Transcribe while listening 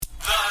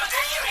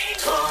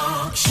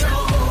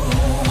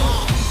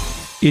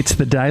It's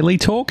the Daily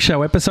Talk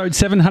Show, episode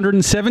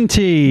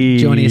 770.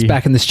 Joining us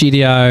back in the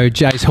studio,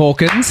 Jase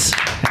Hawkins,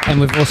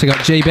 and we've also got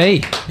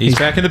GB. He's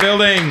back in the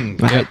building.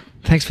 Mate,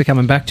 thanks for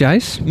coming back,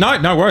 Jase.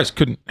 No worries.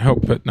 Couldn't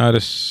help but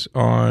notice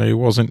I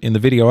wasn't in the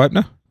video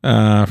opener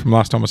from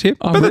last time I was here.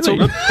 Oh, but that's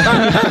really?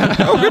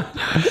 all good.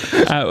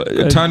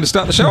 Good time to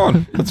start the show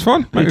on. That's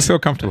fine. Make me feel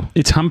comfortable.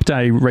 It's Hump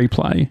Day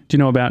replay. Do you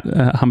know about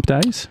Hump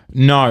Days?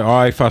 No,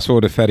 I fast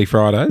forward to Fatty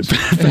Fridays.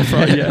 Fat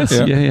Friday, yes.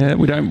 Yeah. Yeah.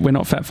 We're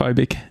not fat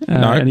phobic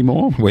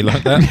anymore. We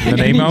learnt that in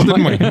an email,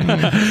 didn't we?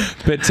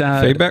 But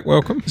Feedback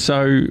welcome.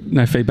 So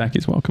no feedback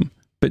is welcome.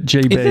 But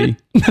GB,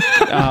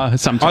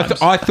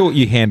 sometimes. I thought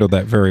you handled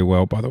that very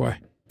well, by the way.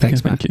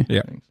 Thanks, thank you.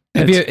 Yeah.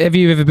 Have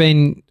you ever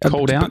been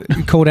Called out?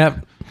 Called out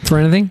for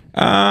anything?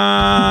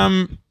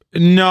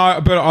 No,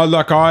 but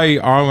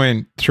I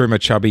went through my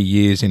chubby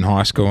years in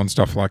high school and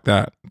stuff like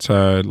that.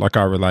 So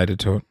I related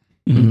to it.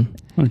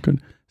 Mm-hmm. Oh,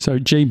 good. So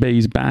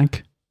GB's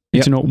back.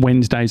 It's not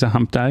Wednesdays are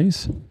Hump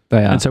Days.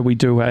 They are. And so we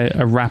do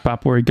a wrap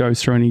up where he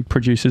goes through and he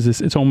produces this.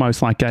 It's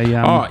almost like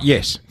a. Oh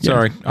yes,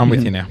 sorry, I'm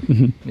with you now.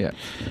 Mm-hmm. Yeah.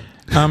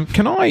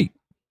 Can I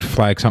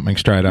flag something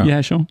straight up?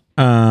 Yeah, sure.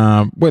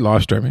 We're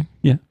live streaming.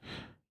 Yeah.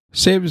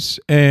 Sebs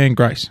and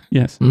Grace.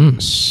 Yes.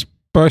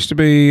 Supposed to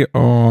be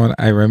on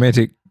a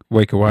romantic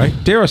week away.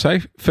 Dare I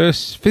say,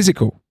 first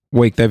physical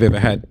week they've ever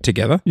had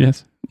together.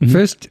 Yes. Mm-hmm.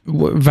 First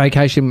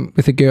vacation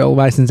with a girl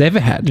Mason's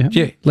ever had.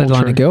 Yeah. Let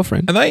alone a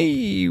girlfriend. Are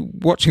they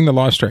watching the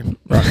live stream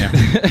right now?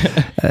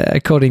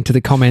 According to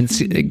the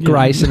comments,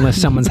 Grace, unless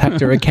someone's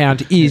hacked her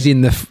account, is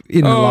in the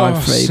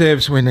live feed.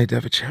 Sebs, we need to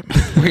have a chat.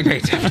 We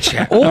need to have a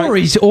chat. Or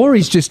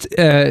he's just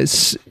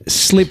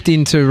slipped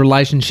into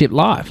relationship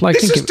life.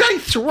 This is day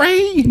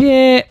 3.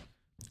 Yeah.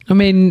 I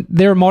mean,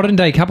 they're a modern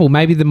day couple.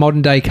 Maybe the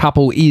modern day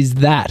couple is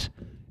that.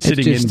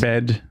 Sitting in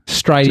bed.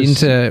 Straight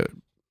into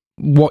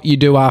what you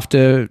do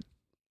after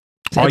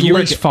at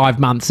least 5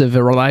 months of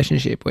a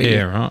relationship.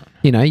 Where right.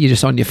 You're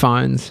just on your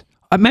phones.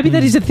 Maybe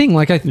that is a thing.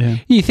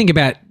 You think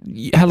about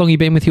how long you've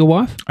been with your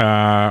wife?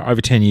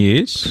 Over 10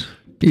 years.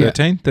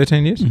 13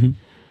 years. Mm-hmm.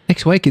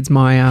 Next week, it's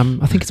my,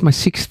 I think it's my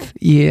 6th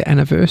year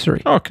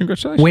anniversary. Oh,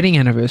 congratulations. Wedding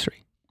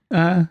anniversary.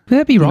 Would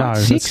that be right?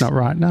 No, 6? that's not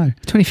right, no.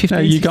 2015,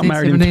 No, you got 16,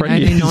 married in 17, 3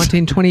 18, years.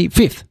 19, 20,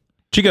 5th.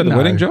 Did you go to the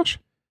wedding, Josh?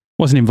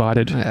 Wasn't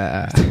invited.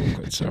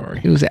 Good,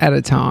 sorry. It was at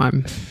a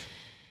time.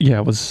 Yeah,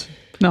 it was.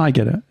 No, I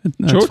get it.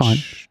 That's George, fine.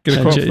 get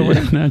a call for the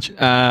wedding.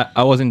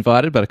 I was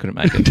invited, but I couldn't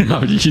make it.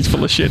 No, she's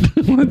full of shit.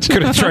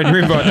 Could have thrown your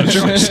invite to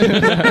Josh.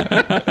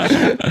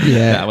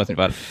 Yeah. No, I wasn't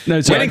invited.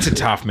 No, so Weddings are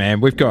tough, man.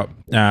 We've got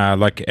our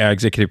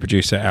executive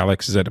producer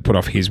Alex has had to put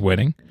off his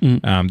wedding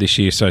this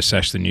year, so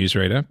Sash the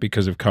newsreader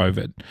because of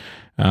COVID.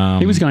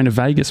 he was going to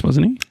Vegas,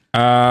 wasn't he?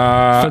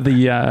 For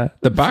the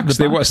Bucks.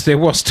 the There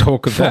was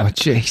talk of that. Oh,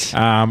 jeez.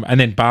 And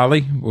then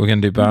Bali. We're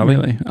going to do Bali.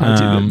 Really?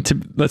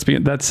 Let's be.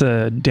 That's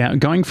down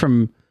going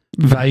from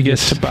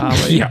Vegas to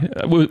Bali.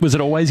 Yeah. Was it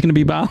always going to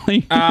be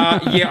Bali?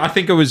 Yeah, I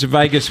think it was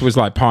Vegas was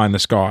like pie in the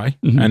sky,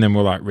 and then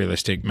we're like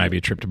realistic, maybe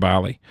a trip to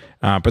Bali.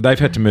 But they've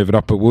had to move it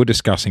up. But we were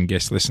discussing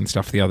guest lists and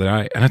stuff the other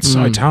day, and it's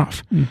so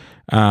tough.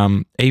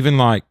 Even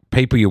like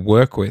people you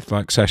work with,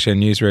 like Sasha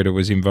Newsreader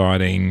was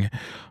inviting,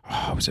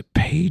 was it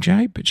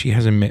PJ? But she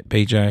hasn't met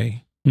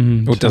BJ.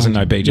 Or doesn't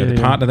know BJ,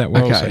 the partner that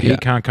well, so he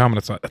can't come, and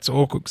it's like, that's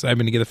awkward because they've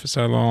been together for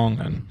so long.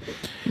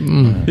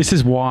 And This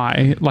is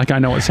why, I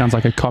know it sounds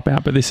like a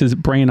cop-out, but this is,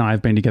 Brie and I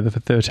have been together for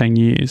 13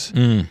 years,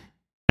 and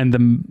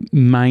the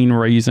main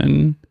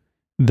reason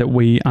that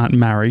we aren't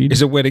married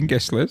is a wedding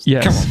guest list.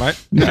 Yes. Come on,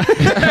 mate.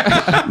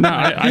 No,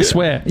 I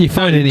swear. You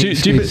find any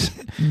excuse.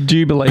 Do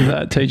you believe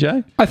that,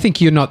 TJ? I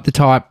think you're not the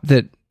type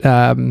that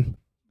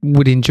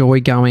would enjoy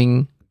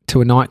going to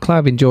a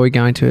nightclub, enjoy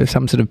going to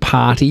some sort of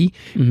party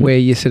where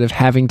you're sort of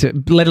having to,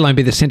 let alone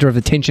be the centre of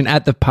attention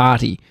at the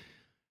party.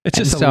 It's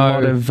just a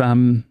lot of...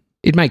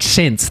 it makes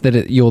sense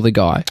that you're the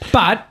guy.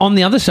 But on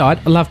the other side,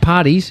 I love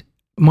parties.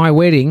 My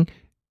wedding,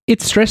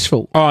 it's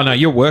stressful. Oh, no,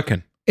 you're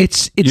working.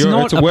 It's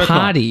not a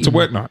party. Night. It's a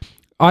work night.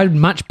 I'd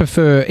much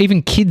prefer,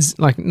 even kids,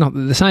 not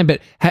the same,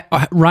 but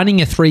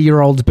running a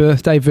 3-year-old's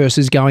birthday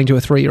versus going to a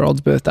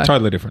 3-year-old's birthday.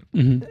 Totally different.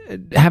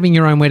 Having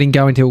your own wedding,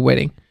 going to a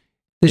wedding.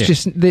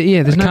 There's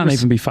there's no... can't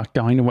even be fucked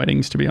going to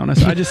weddings, to be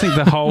honest. I just think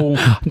the whole...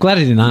 I'm glad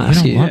I didn't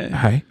ask you. What?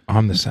 Hey,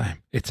 I'm the same.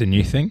 It's a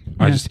new thing.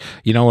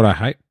 You know what I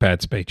hate?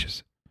 Bad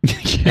speeches.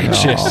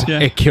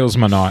 It kills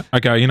my night. I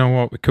go, you know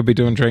what? We could be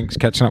doing drinks,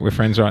 catching up with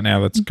friends right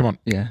now. Come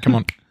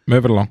on,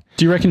 move it along.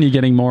 Do you reckon you're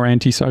getting more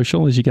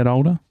antisocial as you get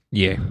older?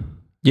 Yeah.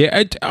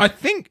 Yeah, I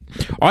think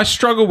I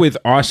struggle with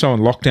ISO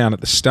and lockdown at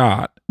the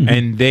start,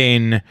 and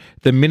then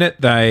the minute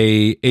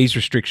they ease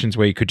restrictions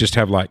where you could just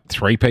have like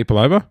 3 people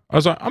over, I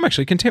was like, I'm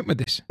actually content with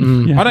this.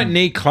 I don't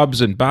need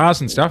clubs and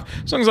bars and stuff.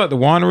 As long as like the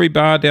winery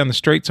bar down the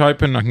street's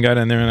open, I can go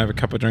down there and have a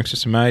couple of drinks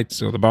with some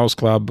mates, or the bowls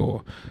club,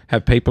 or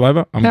have people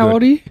over. I'm How good.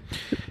 old are you?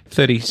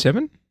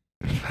 37,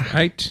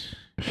 8.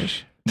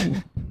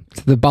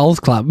 It's the Bowls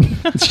Club.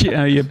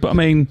 Yeah, but I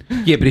mean,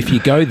 Yeah, but if you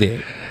go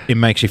there, it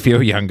makes you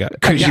feel younger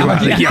because you are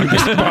the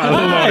youngest by a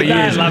lot of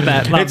years. Love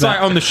that. It's like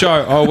on the show,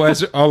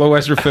 I'll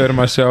always refer to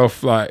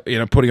myself like,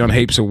 putting on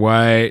heaps of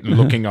weight and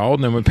looking old.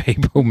 And then when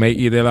people meet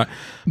you, they're like,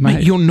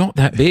 mate, you're not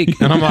that big.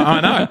 And I'm like,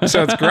 I know.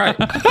 So it's great.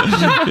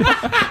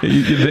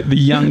 the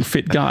young,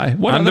 fit guy.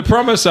 Under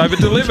promise, over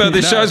deliver.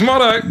 This show's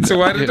motto. It's a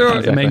way to do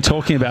it. I mean,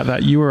 talking about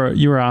that, you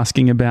were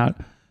asking about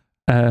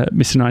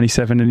Mr.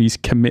 97 and his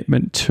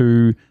commitment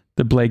to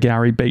the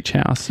Blairgowrie Beach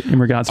House in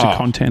regards to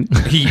content.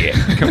 Yeah.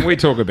 Can we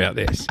talk about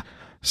this?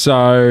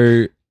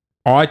 So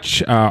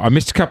I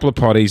missed a couple of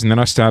potties and then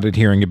I started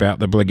hearing about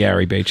the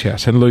Blairgowrie Beach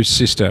House. And Lou's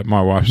sister,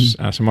 my wife's,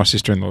 so my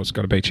sister-in-law's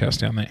got a beach house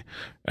down there.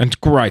 And it's a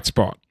great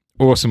spot.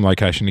 Awesome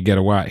location to get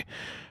away.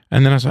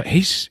 And then I was like,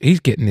 he's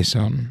getting this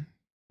on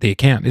the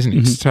account, isn't he?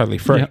 It's totally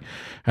free. Yep.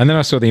 And then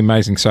I saw the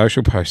amazing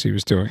social posts he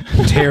was doing.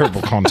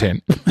 Terrible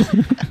content.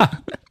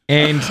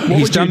 And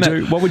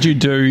what would you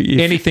do if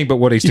anything but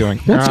what he's doing?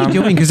 What's he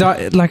doing? Because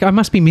I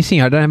must be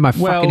missing. I don't have my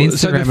fucking Instagram.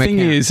 So the thing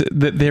account. is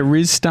that there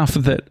is stuff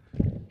that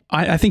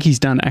I think he's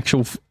done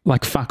actual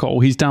fuck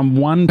all. He's done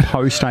one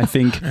post I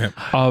think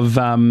of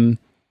a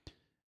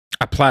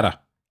platter.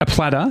 A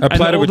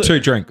platter with 2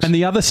 drinks. And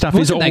the other stuff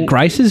Wasn't is all that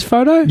Grace's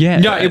photo? Yeah.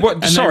 No, it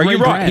was, sorry, you're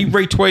right. He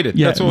retweeted.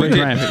 Yeah, that's all he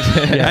did.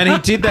 And he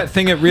did that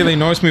thing that really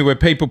annoys me where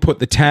people put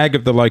the tag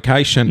of the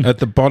location at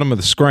the bottom of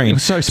the screen.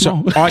 So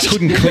small. So I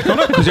couldn't click on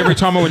it because every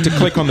time I went to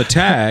click on the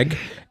tag,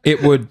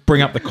 it would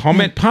bring up the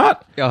comment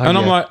part. And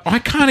I'm like, I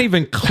can't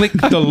even click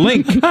the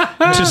link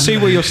to see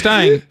where you're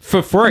staying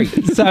for free.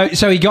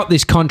 So he got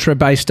this contra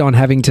based on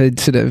having to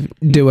sort of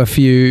do a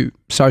few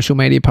social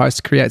media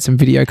posts, create some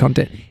video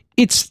content.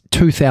 It's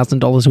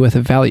 $2,000 worth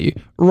of value.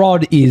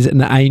 Rod is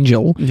an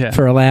angel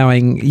for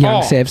allowing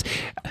young Sevs.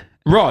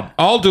 Rod,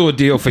 I'll do a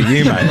deal for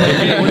you, mate.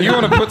 If you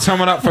want to put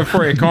someone up for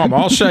free a com,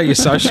 I'll show you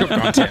social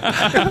content.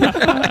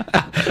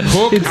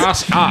 Hook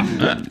us up.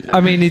 I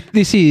mean,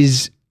 this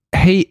is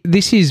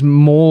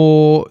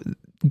more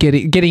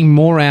getting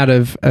more out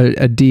of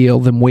a deal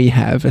than we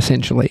have,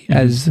 essentially,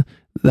 as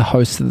the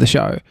hosts of the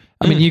show.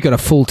 I mean, you've got a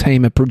full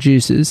team of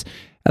producers.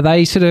 Are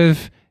they sort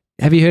of...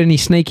 Have you heard any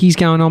sneakies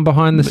going on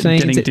behind the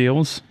scenes? Getting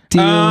deals?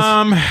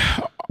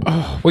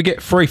 We get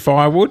free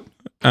firewood.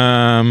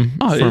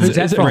 Who's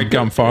that from? Red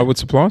Gum Firewood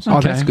Supplies. Oh,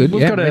 that's good.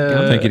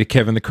 Thank you to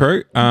Kevin, the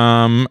crew.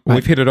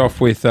 We've hit it off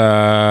with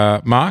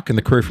Mark and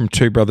the crew from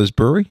Two Brothers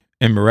Brewery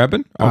in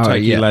Moorabbin. I'll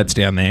take you lads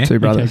down there. Two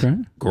Brothers. Okay,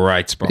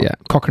 great spot. Yeah,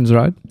 Cochrane's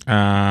Road.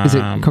 Is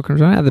it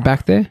Cochrane's Road at the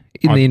back there?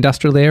 In the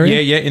industrial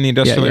area? Yeah, in the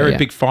industrial area.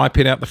 Big fire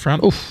pit out the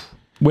front. Oof.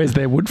 Where's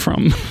their wood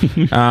from?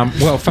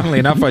 Well, funnily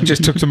enough, I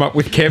just took them up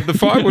with Kev, the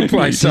firewood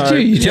place.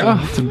 Did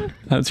you?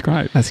 That's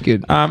great. That's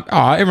good.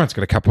 Everyone's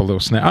got a couple of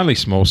little snacks, only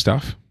small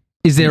stuff.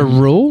 Is there a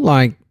rule?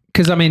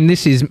 Because, I mean,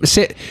 this is...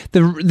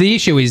 The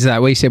issue is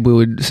that we said we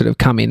would sort of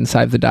come in and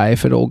save the day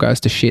if it all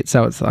goes to shit.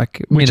 So it's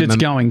like minimum. Which it's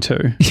going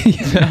to.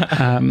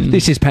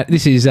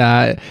 This is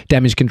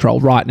damage control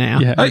right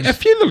now. Yeah. A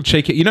few little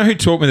cheeky... You know who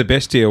taught me the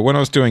best deal? When I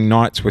was doing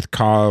nights with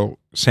Kyle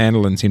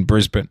Sandilands in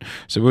Brisbane.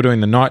 So we were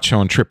doing the night show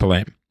on Triple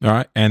M, all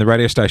right? And the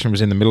radio station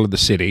was in the middle of the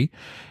city.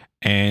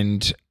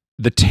 And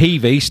the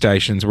TV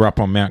stations were up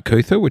on Mount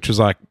Cootha, which was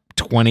like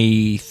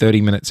 20, 30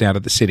 minutes out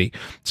of the city.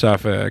 So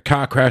if a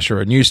car crash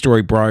or a news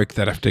story broke,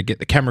 they'd have to get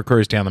the camera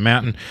crews down the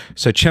mountain.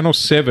 So Channel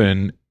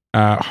 7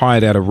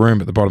 hired out a room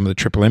at the bottom of the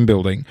Triple M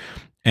building,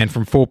 and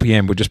from 4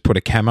 p.m. would just put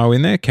a camo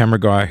in there, camera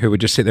guy who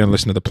would just sit there and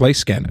listen to the police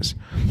scanners.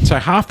 So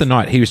half the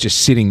night he was just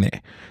sitting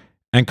there.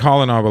 And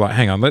Kyle and I were like,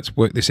 hang on, let's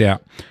work this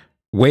out.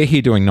 We're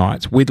here doing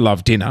nights. We'd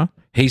love dinner.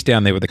 He's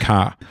down there with a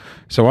car.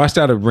 So I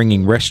started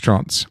ringing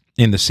restaurants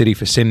in the city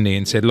vicinity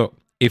and said, look,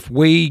 if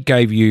we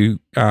gave you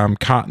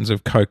cartons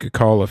of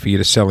Coca-Cola for you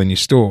to sell in your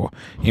store,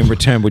 in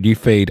return, would you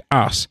feed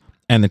us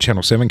and the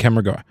Channel 7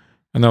 camera guy?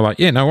 And they're like,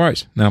 yeah, no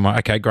worries. And then I'm like,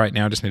 okay, great.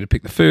 Now I just need to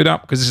pick the food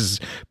up because this is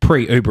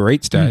pre-Uber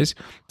Eats days.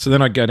 So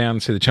then I'd go down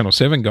and see the Channel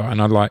 7 guy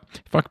and I'd like,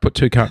 if I could put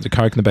 2 cartons of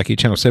Coke in the back of your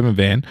Channel 7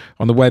 van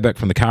on the way back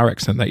from the car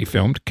accident that you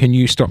filmed, can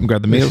you stop and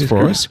grab the meals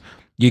for us?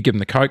 You give them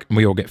the Coke and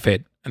we all get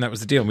fed. And that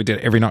was the deal. And we did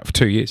it every night for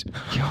 2 years.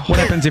 What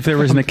happens if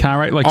there isn't a car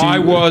wreck? I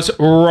was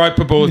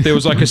ropeable if there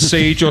was like a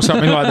siege or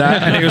something like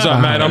that. And he was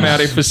like, mate, I'm out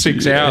here for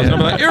 6 hours. And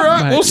I'm like, you're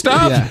right, we'll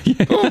start.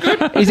 All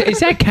good. Is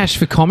that cash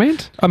for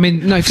comment? I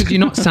mean, no, because you're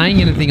not saying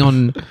anything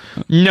on...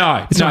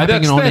 No, that's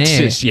on air.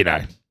 just,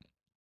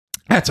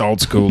 that's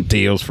old school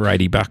deals for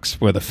 $80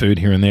 worth of food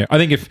here and there. I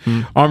think if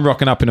I'm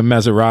rocking up in a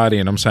Maserati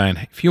and I'm saying,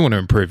 if you want to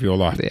improve your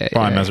life,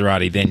 buy a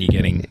Maserati, then you're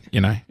getting,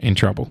 in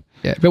trouble.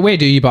 Yeah, but where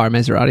do you buy a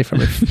Maserati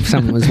from if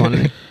someone was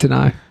wanting to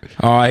know?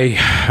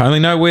 I only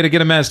know where to get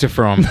a Mazda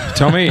from,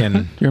 Tommy,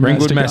 and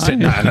Ringwood Mazda.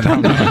 No.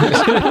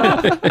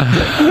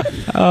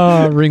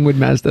 Oh, Ringwood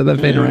Mazda,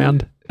 they've been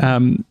around.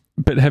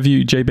 But have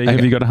you, GB,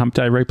 have you got a hump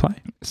day replay?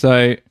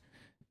 So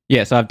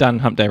I've done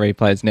hump day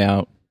replays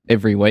now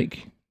every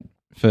week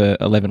for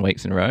 11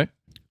 weeks in a row.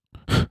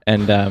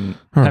 And all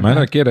right, mate,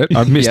 I get it.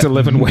 I've missed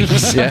 11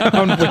 weeks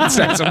on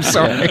Wednesdays. I'm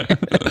sorry.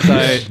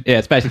 So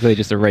it's basically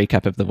just a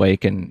recap of the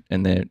week, and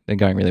they're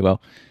going really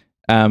well.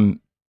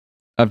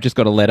 I've just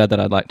got a letter that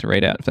I'd like to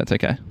read out, if that's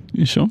okay.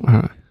 You sure?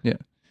 Yeah.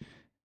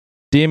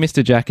 Dear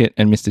Mr. Jacket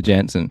and Mr.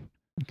 Jansen,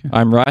 Okay.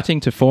 I'm writing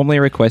to formally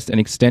request an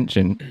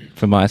extension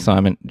for my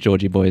assignment,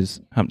 Georgie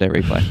Boys Hump Day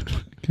Replay.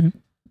 Okay.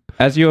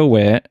 As you're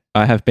aware,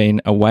 I have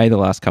been away the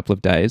last couple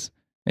of days,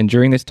 and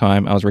during this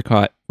time, I was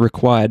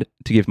required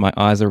to give my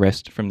eyes a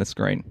rest from the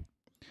screen.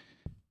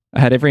 I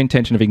had every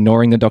intention of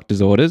ignoring the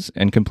doctor's orders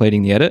and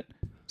completing the edit,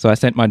 so I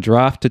sent my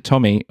draft to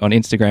Tommy on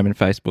Instagram and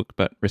Facebook,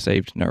 but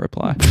received no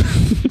reply.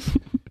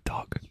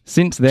 Dog.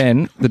 Since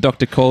then, the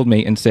doctor called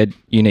me and said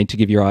you need to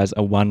give your eyes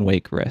a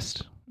 1-week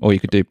rest, or you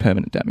could do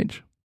permanent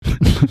damage.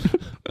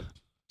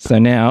 So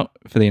now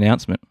for the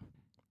announcement.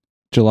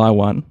 July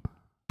 1,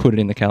 put it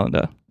in the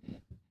calendar.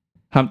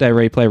 Hump Day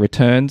Replay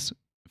returns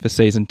for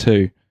season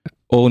 2.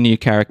 All new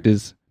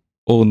characters,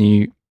 all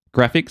new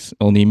graphics,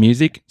 all new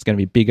music. It's going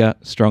to be bigger,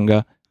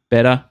 stronger,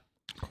 better.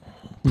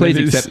 Please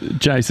accept.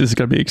 Jase, this is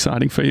going to be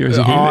exciting for you as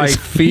you hear I this.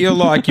 feel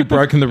like you've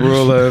broken the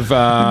rule of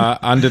over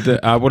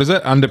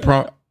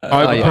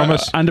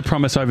promise. Under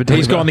promise, over deliver.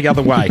 He's gone the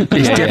other way.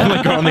 He's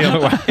definitely gone the other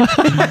way.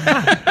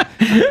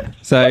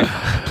 So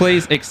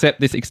please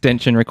accept this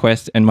extension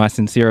request and my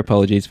sincere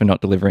apologies for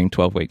not delivering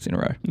 12 weeks in a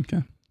row.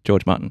 Okay.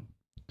 George Martin.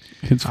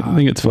 I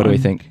think it's What fine. do we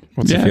think?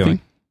 What's the feeling?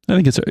 I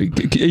think it's. Are you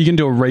going to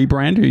do a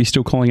rebrand, or are you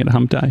still calling it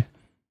Hump Day?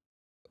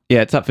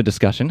 Yeah, it's up for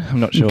discussion. I'm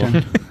not sure.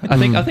 Okay. I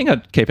think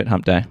I'd keep it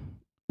Hump Day.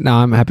 No,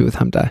 I'm happy with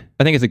Hump Day.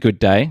 I think it's a good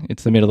day.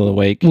 It's the middle of the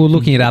week. We're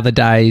looking at other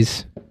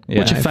days. Yeah.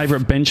 What's your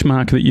favourite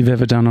benchmark that you've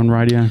ever done on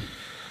radio?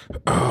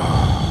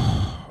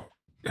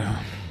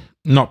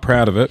 Not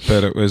proud of it,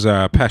 but it was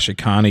Pasha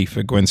Carney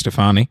for Gwen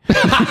Stefani.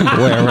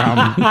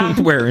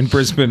 We're in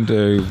Brisbane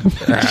to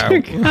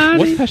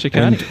What's Pasha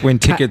Carney? win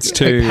tickets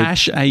to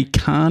Pash a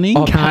Carney?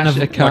 Oh,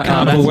 Carnival-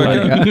 Carnival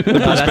worker.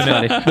 That's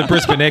funny. The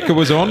Brisbane Echo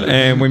was on,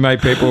 and we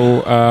made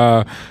people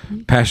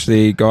pash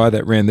the guy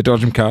that ran the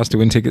Dodgem cast to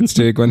win tickets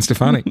to Gwen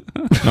Stefani.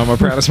 Not my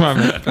proudest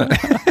moment. But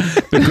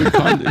Good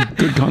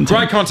content.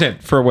 great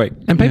content for a week.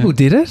 And people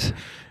did it.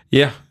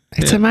 Yeah.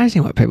 It's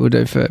amazing what people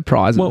do for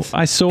prizes. Well,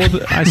 I saw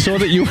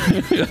that you.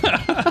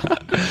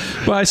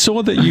 Well, I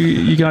saw that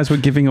you guys were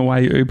giving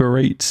away Uber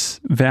Eats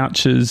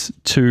vouchers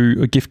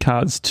or gift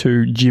cards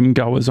to gym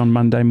goers on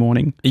Monday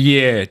morning.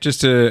 Yeah,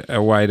 just a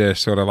way to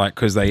sort of like,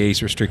 because they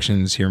ease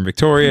restrictions here in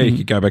Victoria, you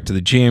could go back to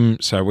the gym.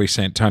 So we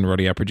sent Tony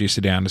Roddy, our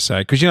producer, down to say,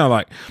 because,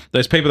 like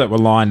those people that were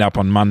lined up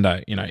on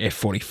Monday,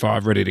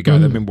 F45 ready to go,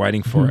 they've been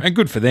waiting for it. And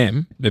good for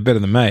them. They're better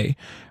than me.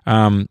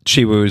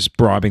 She was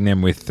bribing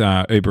them with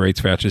Uber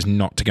Eats vouchers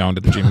not to go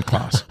into the gym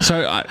class.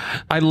 So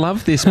I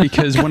love this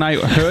because when I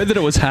heard that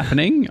it was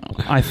happening,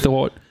 I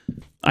thought,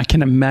 I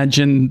can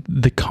imagine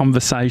the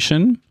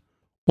conversation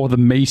or the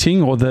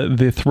meeting or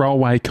the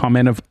throwaway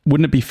comment of,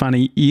 wouldn't it be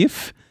funny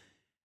if,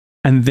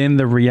 and then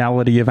the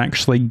reality of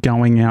actually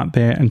going out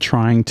there and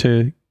trying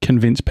to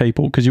convince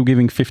people, because you're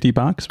giving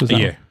 $50, was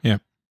that? Yeah.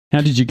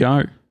 How did you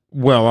go?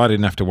 Well, I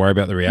didn't have to worry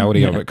about the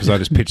reality of it because I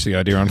just pitched the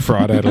idea on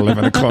Friday at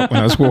 11 o'clock when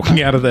I was walking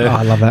out of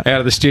I love that. out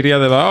of the studio.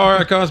 They're like, all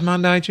right, guys,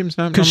 Monday, gym's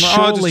no. I'm like, just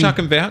surely-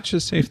 chucking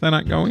vouchers, see if they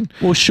don't go in.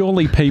 Well,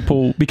 surely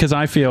people, because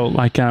I feel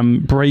like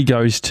Bree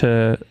goes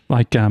to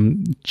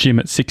gym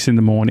at 6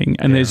 a.m,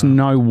 and there's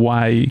no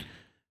way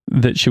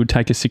that she would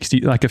take a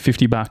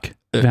 $50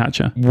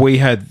 voucher. We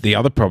had the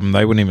other problem.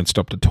 They wouldn't even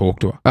stop to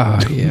talk to her. Oh,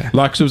 yeah.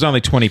 Like, 'cause there was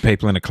only 20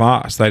 people in a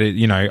class. They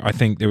did, I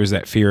think there was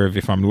that fear of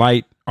if I'm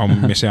late, I'll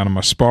miss out on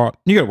my spot.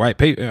 You got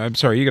to wait. I'm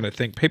sorry, you got to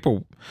think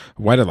people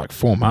waited like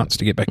 4 months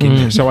to get back in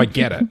there. So I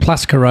get it.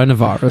 Plus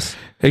coronavirus.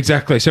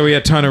 Exactly. So we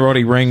had Tony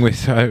Roddy ring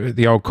with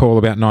the old call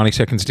about 90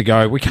 seconds to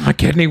go. We can't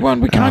get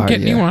anyone. We can't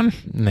get anyone.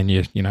 And then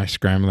you're,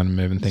 scrambling and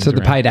moving things So around.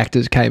 the paid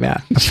actors came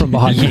out from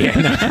behind me.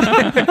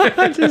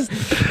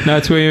 No,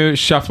 it's where you're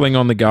shuffling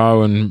on the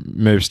go and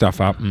move stuff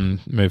up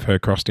and move her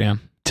cross down.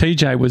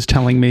 TJ was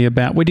telling me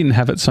about, we didn't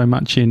have it so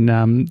much in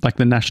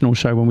the national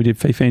show when we did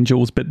FIFA and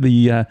Jules, but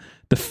the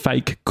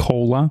fake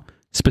caller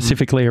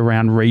specifically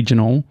around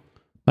regional,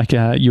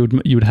 you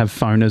would have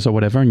phoners or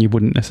whatever, and you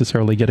wouldn't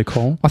necessarily get a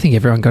call. I think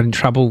everyone got in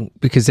trouble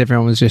because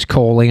everyone was just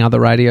calling other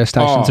radio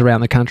stations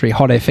around the country,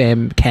 Hot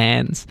FM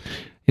cans,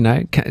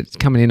 it's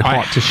coming in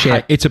hot to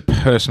share. It's a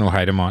personal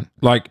hate of mine.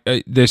 Like,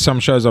 there's some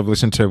shows I've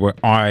listened to where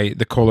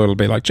the caller will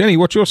be like, Jenny,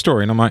 what's your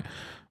story? And I'm like,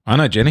 I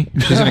know Jenny.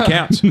 She's in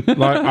accounts.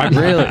 I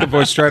really the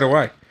voice straight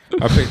away.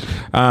 As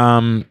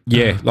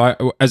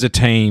a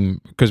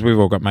team, because we've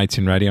all got mates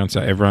in radio, and so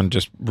everyone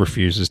just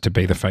refuses to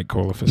be the fake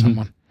caller for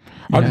someone.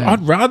 Yeah.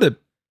 I'd rather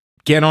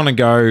get on and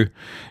go,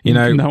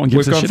 No one gives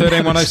we've a got shit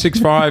about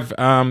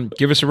 131065.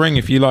 Give us a ring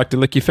if you like to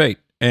lick your feet,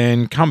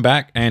 and come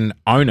back and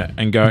own it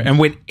and go. And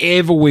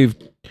whenever we've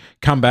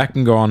come back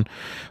and gone,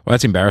 well,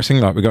 that's embarrassing.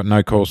 Like, we got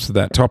no calls to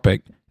that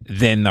topic.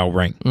 Then they'll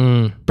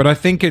ring. But I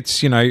think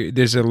it's,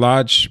 there's a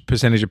large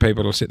percentage of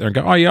people who'll sit there and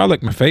go, oh, yeah, I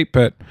lick my feet,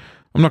 but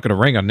I'm not going to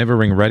ring. I'd never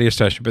ring a radio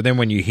station. But then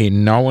when you hear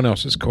no one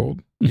else is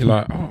called, you're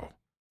like, oh,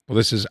 well,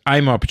 this is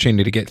A, my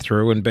opportunity to get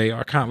through, and B,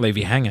 I can't leave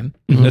you hanging,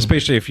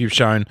 especially if you've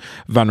shown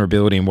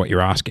vulnerability in what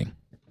you're asking.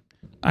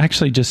 I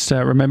actually just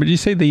remember, did you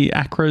see the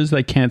ACRAs?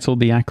 They cancelled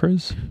the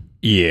ACRAs.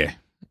 Yeah.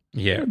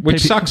 Yeah,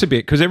 which sucks a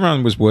bit because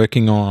everyone was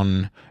working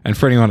on, and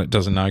for anyone that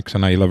doesn't know, because I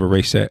know you love a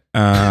reset,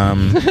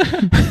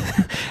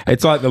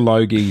 it's like the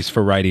Logies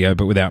for radio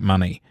but without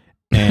money.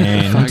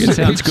 And It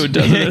sounds good,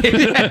 doesn't it?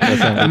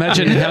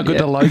 Imagine how good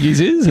the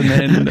Logies is and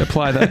then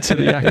apply that to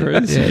the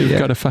Acras. You've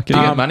got to fucking... Do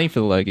you get money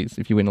for the Logies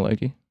if you win a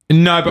Logie?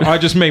 No, but I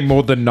just mean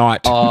more the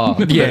night. Oh,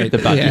 yeah, the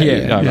budget.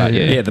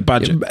 Yeah, the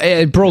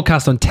budget.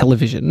 Broadcast on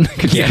television.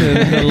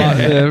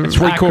 Yeah.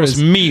 Three-course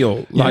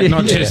meal, like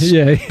not just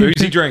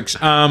boozy drinks.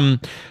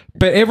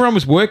 But everyone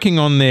was working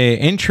on their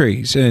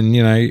entries, and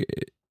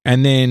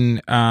and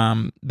then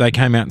they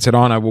came out and said,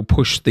 "Oh no, we'll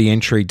push the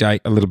entry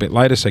date a little bit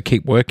later, so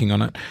keep working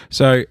on it."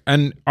 So,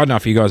 and I don't know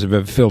if you guys have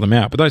ever filled them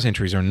out, but those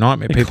entries are a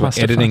nightmare. People are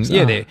editing,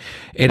 they're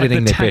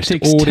editing their best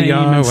audio,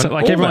 and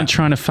like everyone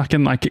trying to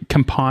fucking like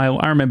compile.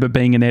 I remember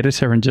being an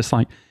editor and just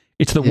like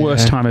it's the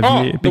worst time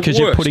of year because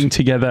you're putting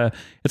together.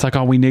 It's like,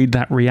 oh, we need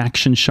that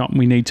reaction shot, and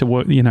we need to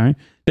work.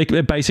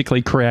 They're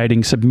basically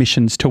creating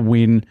submissions to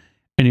win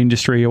an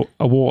industry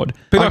award.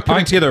 But like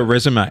putting together a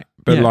resume,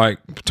 but like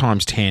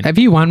times 10. Have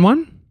you won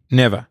one?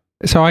 Never.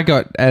 So I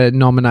got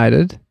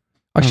nominated.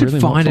 I should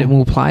find it and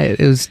we'll play it.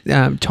 It was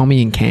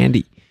Tommy and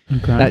Candy,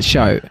 that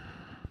show.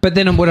 But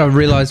then what I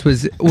realised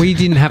was we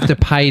didn't have to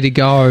pay to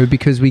go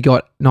because we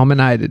got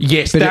nominated.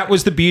 Yes, but that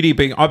was the beauty of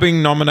being... I've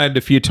been nominated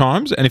a few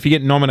times, and if you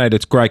get nominated,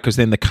 it's great because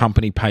then the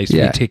company pays for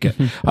your ticket.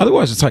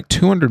 Otherwise, it's like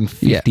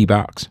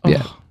 $250.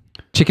 Yeah.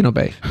 Chicken or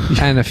beef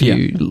and a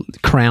few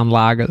Crown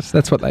lagers.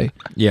 That's what they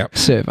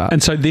serve up.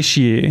 And so this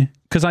year,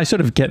 because I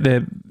sort of get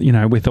there,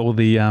 with all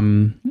the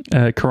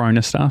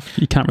Corona stuff,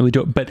 you can't really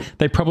do it, but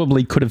they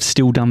probably could have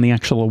still done the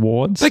actual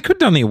awards. They could have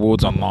done the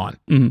awards online.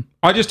 Mm.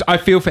 I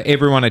feel for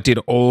everyone that did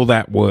all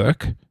that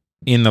work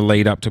in the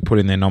lead up to put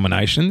in their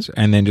nominations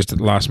and then just at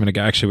the last minute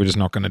go, actually, we're just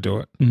not going to do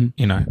it.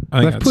 Mm-hmm. I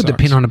think they've put the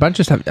pin on a bunch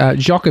of stuff.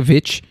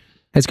 Djokovic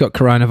has got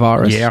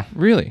coronavirus. Yeah.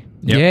 Really?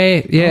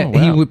 Yep. Yeah. Oh,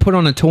 wow. He put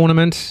on a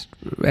tournament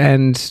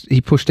and he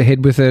pushed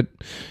ahead with it,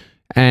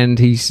 and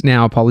he's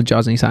now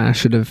apologising, saying I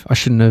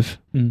shouldn't have.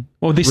 Mm.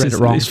 Well, this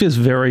feels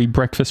very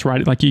breakfast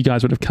radio. Like you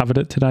guys would have covered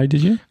it today,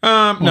 did you?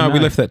 No, we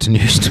left that to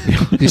news. To be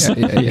honest.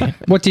 Yeah.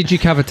 What did you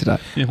cover today?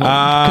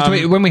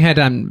 Because when we had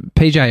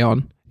PJ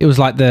on, it was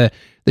like the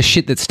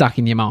shit that's stuck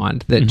in your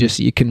mind that just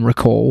you can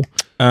recall.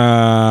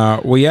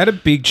 We had a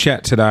big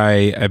chat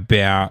today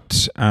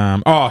about...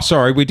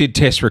 we did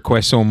test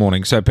requests all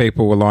morning. So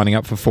people were lining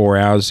up for 4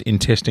 hours in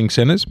testing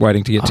centres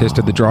waiting to get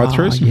tested the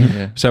drive-thrus.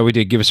 Yeah. So we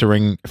did give us a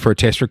ring for a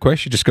test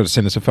request. You just got to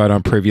send us a photo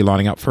and prove you're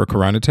lining up for a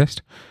corona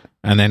test.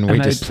 And then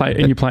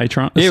you play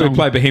Trump. Yeah, we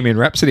played Bohemian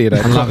Rhapsody at 8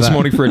 o'clock this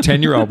morning for a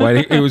 10-year-old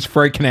waiting. He was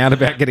freaking out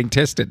about getting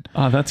tested.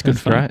 Oh, that's good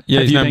fun. Right. Yeah,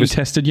 have you been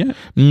tested yet?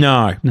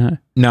 No.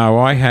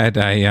 I had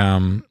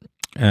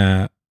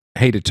a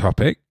heated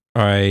topic.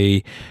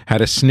 I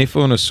had a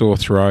sniffle and a sore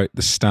throat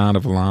the start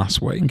of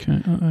last week.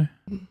 Okay.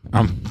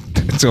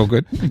 It's all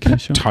good. Okay,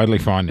 sure. Totally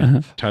fine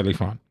now. Totally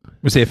fine.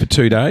 Was there for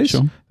 2 days.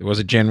 Sure. There was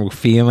a general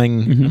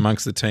feeling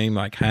amongst the team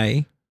like,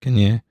 hey, can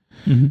you...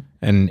 Mm-hmm.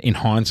 And in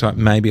hindsight,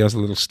 maybe I was a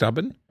little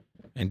stubborn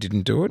and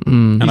didn't do it.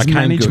 And Is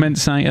management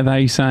saying, are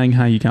they saying,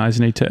 hey, you guys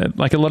need to,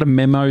 like a lot of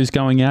memos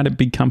going out at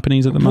big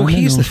companies at the moment?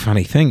 Well, here's the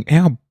funny thing.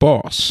 Our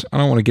boss, I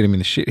don't want to get him in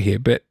the shit here,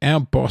 but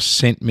our boss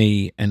sent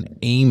me an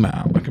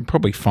email. I can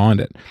probably find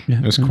it.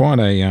 Yeah, it was quite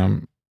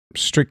a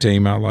strict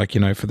email, like,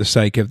 for the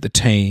sake of the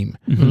team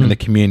and the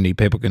community,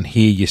 people can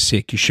hear you're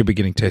sick, you should be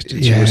getting tested,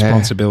 it's your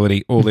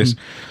responsibility, all this.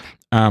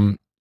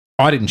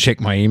 I didn't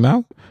check my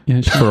email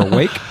for a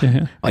week.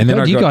 And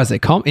then you guys are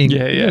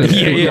commenting.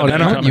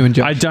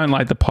 I don't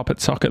like the poppet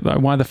socket though.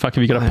 Why the fuck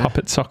have you got a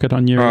poppet socket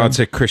on your... Oh, it's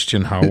a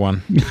Christian Hull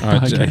one.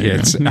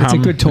 It's a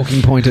good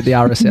talking point at the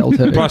RSL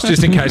too. Plus,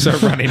 just in case I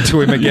run into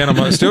him again, I'm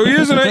like, still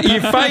using it.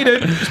 You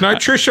faded. There's no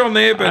Trish on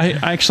there. But I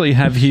actually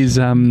have his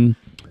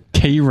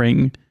key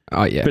ring.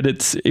 Oh yeah, but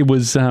it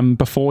was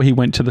before he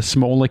went to the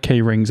smaller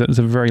key rings. It was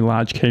a very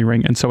large key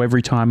ring, and so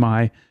every time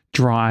I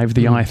drive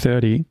the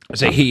I-30,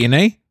 does it hit your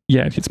knee?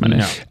 Yeah, it hits my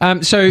knee.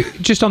 No. So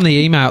just on the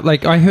email,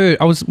 like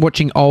I was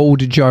watching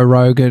old Joe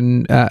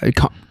Rogan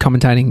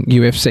commentating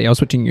UFC. I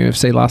was watching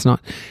UFC last night,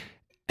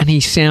 and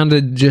he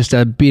sounded just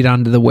a bit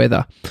under the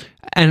weather.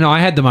 And I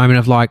had the moment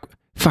of like,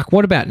 fuck,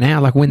 what about now?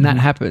 Like when that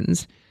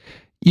happens,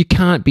 you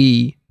can't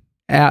be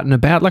out and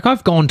about. Like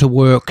I've gone to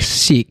work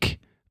sick,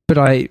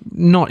 but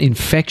not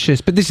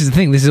infectious. But this is the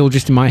thing. This is all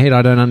just in my head.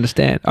 I don't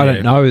understand. I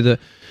don't know the...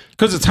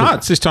 Because it's hard.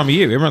 It's this time of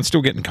year. Everyone's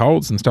still getting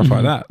colds and stuff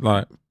like that.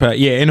 But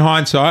yeah, in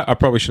hindsight, I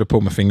probably should have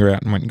pulled my finger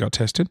out and went and got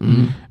tested.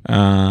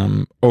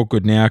 All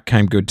good now.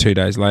 Came good 2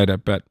 days later,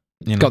 but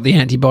got the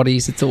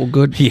antibodies. It's all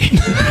good. Yeah.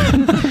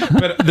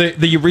 But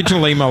the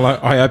original email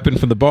I opened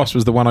from the boss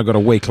was the one I got a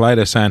week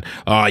later saying,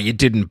 "Oh, you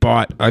didn't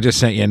bite. I just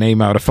sent you an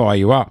email to fire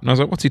you up." And I was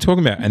like, "What's he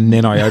talking about?" And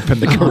then I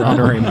opened the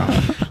Corona email,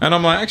 and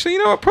I'm like, "Actually,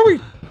 probably."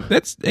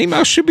 That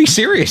email should be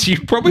serious. You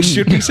probably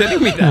should be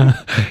sending me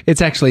that.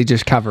 It's actually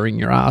just covering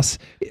your ass.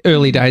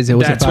 Early days, there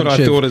was That's what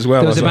I thought as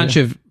well. There was a bunch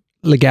of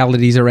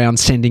legalities around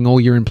sending all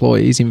your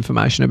employees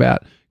information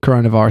about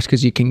coronavirus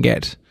because you can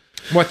get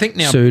I think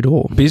now sued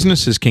or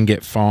businesses can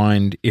get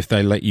fined if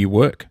they let you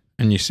work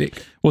and you're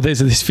sick. Well, there's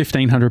this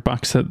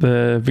 $1,500 that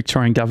the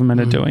Victorian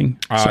government are doing.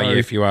 Oh, yeah,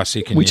 if you are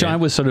sick. And which I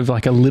was sort of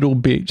like a little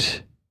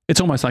bit,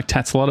 it's almost like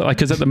tats a lot. Like,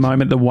 because at the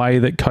moment, the way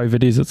that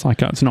COVID is, it's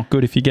like, it's not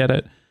good if you get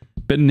it.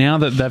 But now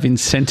that they've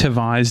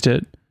incentivized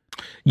it,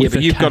 yeah,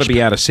 but you've got to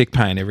be out of sick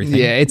pay and everything.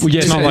 Yeah, it's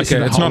not like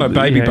it's not a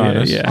baby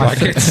bonus. Yeah.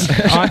 Like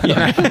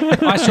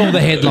I saw the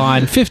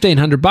headline,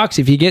 $1,500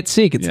 if you get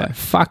sick. It's like,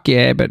 fuck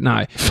yeah, but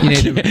no. You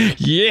need to,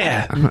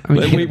 yeah.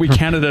 We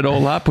counted it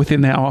all up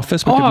within our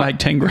office. We could make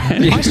 10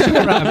 grand. I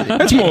saw,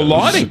 that's more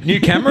lighting.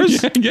 New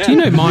cameras. Yeah. Do you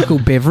know Michael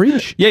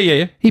Beveridge?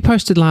 Yeah. He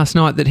posted last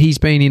night that he's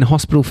been in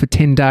hospital for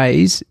 10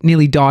 days,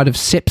 nearly died of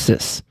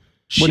sepsis.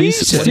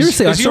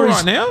 Seriously, is he all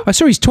right now? I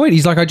saw his tweet.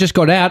 He's like, I just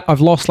got out.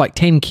 I've lost like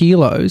 10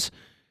 kilos.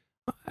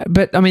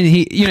 But I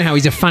mean, you know how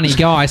he's a funny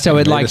guy, so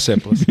it like.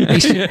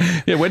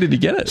 Yeah, where did he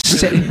get it?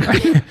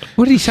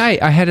 What did he say?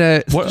 I had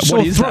a what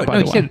is that,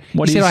 by the way?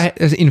 He said I had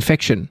an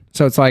infection,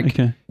 so it's like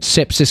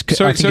sepsis.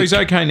 So he's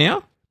okay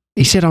now.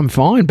 He said I'm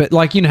fine, but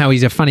like you know how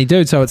he's a funny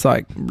dude, so it's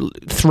like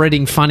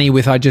threading funny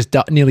with I just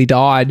nearly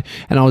died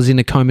and I was in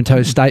a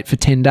comatose state for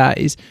 10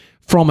 days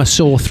from a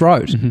sore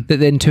throat that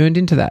then turned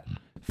into that.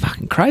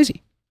 Fucking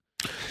crazy.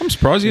 I'm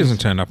surprised he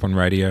hasn't turned up on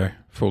radio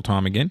full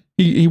time again.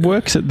 He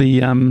works at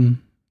the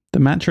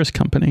mattress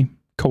company,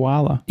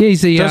 Koala. Yeah,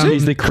 he's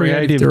the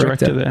creative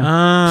director there.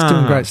 He's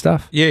doing great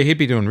stuff. Yeah, he'd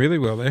be doing really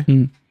well there.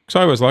 So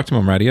I always liked him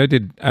on radio.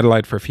 Did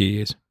Adelaide for a few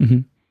years.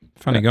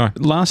 Funny guy.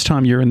 Last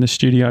time you were in the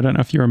studio, I don't know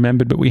if you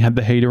remembered, but we had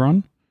the heater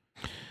on.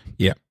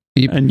 Yeah.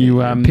 And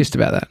you pissed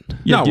about that.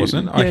 No, I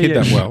wasn't. I hid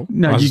that well.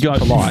 No, you guys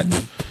polite.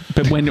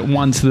 But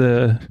once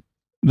the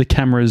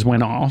cameras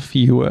went off,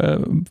 you were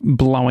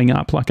blowing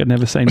up like I'd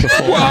never seen before.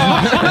 So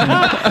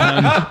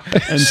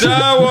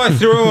I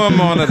threw a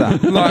monitor.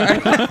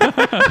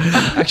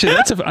 Actually,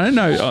 I don't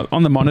know,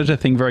 on the monitor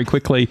thing very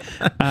quickly,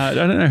 I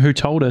don't know who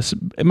told us.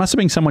 It must have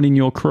been someone in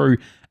your crew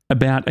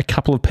about a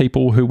couple of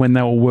people who, when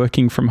they were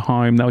working from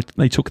home,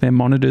 they took their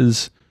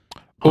monitors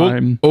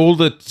home. All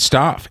the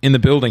staff in the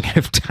building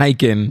have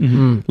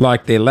taken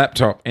like their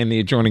laptop and the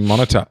adjoining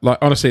monitor. Like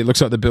honestly, it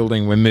looks like the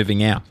building we're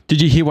moving out.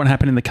 Did you hear what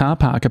happened in the car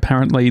park?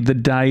 Apparently, the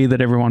day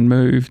that everyone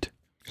moved,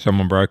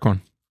 someone broke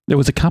one. There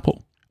was a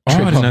couple. Oh, I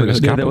didn't know there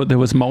was a couple. There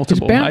was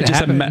multiple. I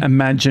just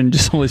imagine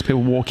just all these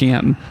people walking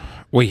out and.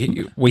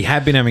 We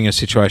have been having a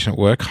situation at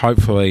work.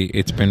 Hopefully,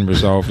 it's been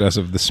resolved as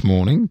of this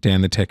morning. Dan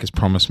the Tech has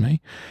promised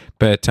me,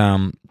 but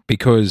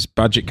because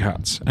budget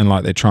cuts and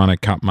like they're trying to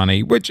cut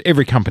money, which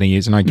every company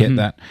is, and I get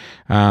that.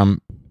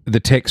 The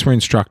techs were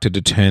instructed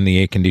to turn the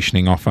air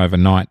conditioning off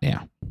overnight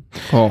now.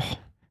 Oh.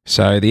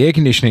 So the air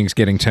conditioning is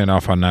getting turned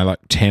off, I know, like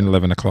 10,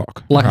 11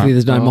 o'clock. Luckily,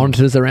 there's no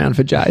monitors around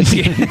for Jase.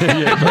 Give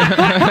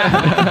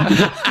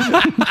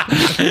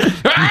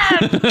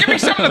me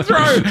something to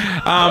throw.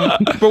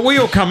 But we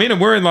all come in and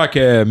we're in like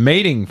a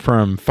meeting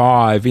from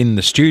 5 in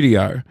the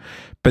studio.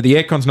 But the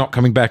aircon's not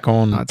coming back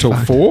on till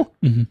 4.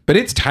 But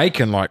it's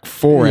taken like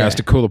 4 hours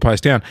to cool the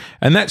place down.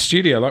 And that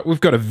studio, like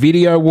we've got a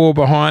video wall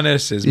behind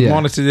us. There's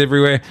monitors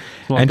everywhere.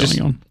 And just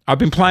I've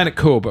been playing it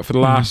cool, but for the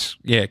last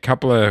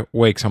couple of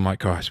weeks, I'm like,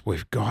 guys,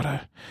 we've got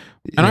to.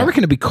 And I reckon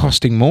it'd be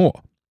costing more.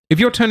 If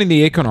you're turning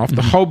the aircon off,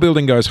 the whole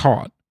building goes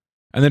hot.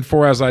 And then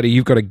 4 hours later,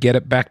 you've got to get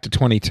it back to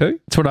 22.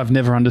 That's what I've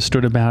never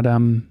understood about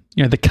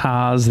the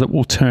cars that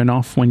will turn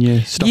off when you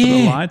stop at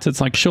the lights. It's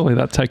like, surely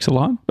that takes a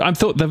lot. I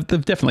thought they've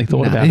definitely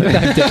thought about it.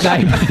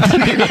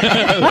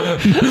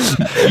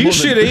 You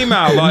should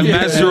email like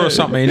Mazda or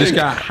something and just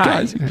go,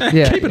 hey,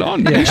 keep it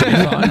on. Yeah.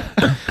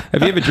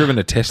 Have you ever driven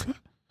a Tesla?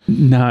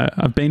 No,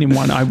 I've been in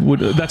one.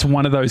 That's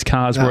one of those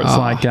cars where it's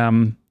like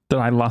that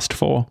I lust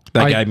for.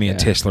 They gave me a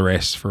Tesla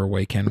S for a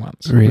weekend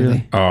once.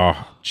 Really?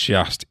 Oh,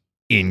 just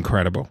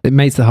incredible. It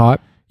meets the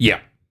hype.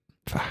 Yeah.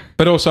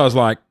 But also I was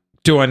like,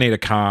 do I need a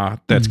car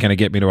that's going to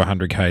get me to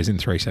 100 Ks in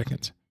 3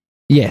 seconds?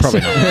 Yes.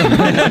 Probably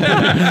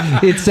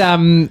not. It's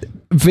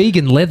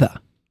vegan leather.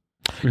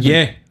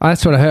 Yeah.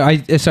 That's what I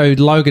heard. So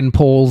Logan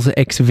Paul's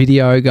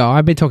ex-video guy,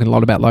 I've been talking a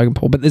lot about Logan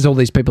Paul, but there's all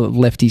these people that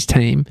left his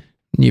team,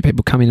 new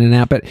people come in and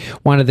out, but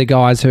one of the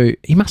guys who,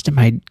 he must have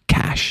made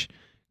cash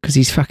because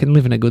he's fucking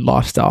living a good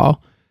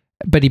lifestyle,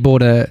 but he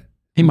bought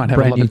he might have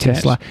brand a lot new of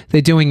Tesla.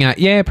 They're doing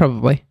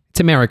probably. It's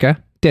America.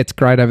 Debt's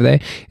great over there.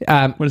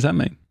 What does that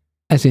mean?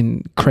 As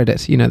in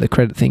credit, the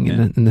credit thing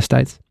in the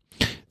States.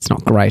 It's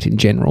not great in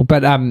general,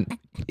 but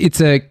it's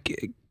a I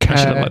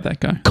should have let that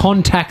go.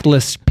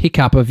 Contactless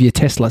pickup of your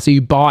Tesla. So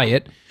you buy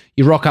it,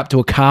 you rock up to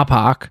a car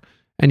park,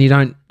 and you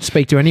don't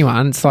speak to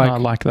anyone. It's like I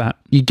like that.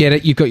 You get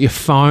it. You've got your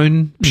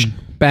phone.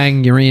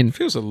 Bang, you're in.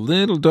 Feels a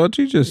little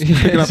dodgy just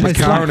picking up a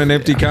car in an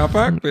empty car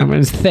park. I mean,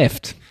 it's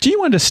theft. Do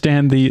you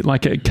understand the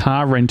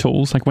car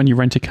rentals? Like when you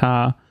rent a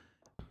car.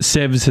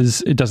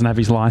 Sevs it doesn't have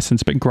his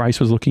license, but Grace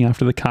was looking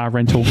after the car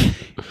rental.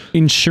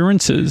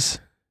 Insurances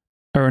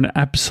are an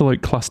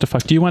absolute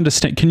clusterfuck. Do you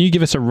understand? Can you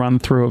give us a run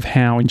through of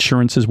how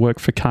insurances work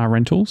for car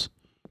rentals?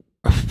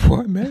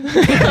 What, man?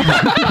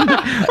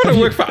 I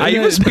worked for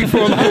Avis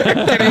before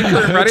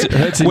getting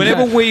ready.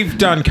 Whenever we've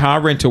done car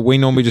rental, we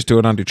normally just do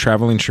it under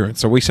travel insurance.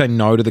 So we say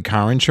no to the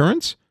car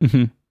insurance.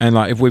 Mm-hmm. And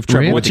like if we've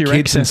travelled with What's the your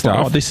kids and excess like?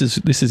 stuff. Oh,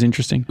 this is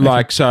interesting.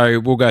 Like, so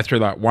we'll go through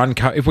like one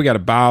car. If we go to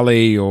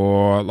Bali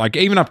or like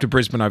even up to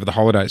Brisbane over the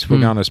holidays, if we're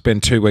going to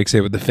spend 2 weeks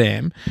there with the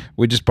fam,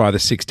 we just buy the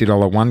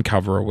 $60 one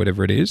cover or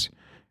whatever it is.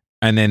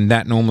 And then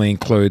that normally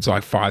includes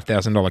like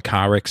 $5,000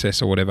 car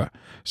excess or whatever.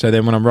 So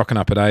then when I'm rocking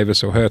up at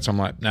Avis or Hertz, I'm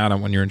like, no, I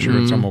don't want your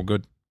insurance. I'm all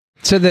good.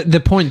 So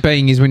the point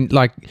being is when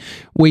like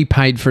we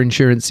paid for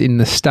insurance in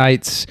the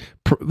States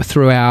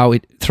through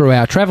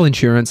our travel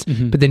insurance,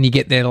 but then you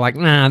get there like,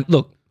 nah,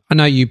 look, I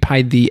know you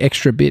paid the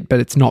extra bit,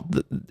 but it's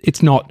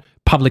not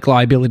public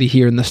liability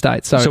here in the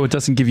States. So it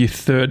doesn't give you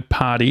third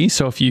party.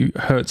 So if you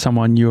hurt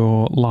someone,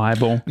 you're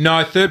liable.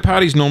 No, third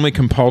party's normally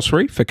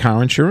compulsory for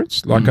car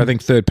insurance. Like I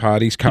think third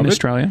party's covered. In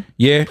Australia?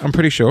 Yeah, I'm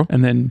pretty sure.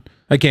 And then...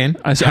 Again,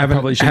 I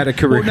haven't had a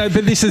career. Well, no,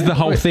 but this is the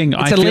whole thing.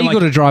 It's illegal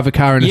to drive a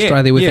car in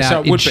Australia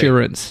without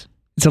insurance.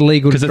 It's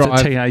illegal to drive.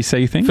 Because it's a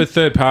TAC thing? For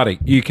third party.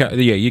 You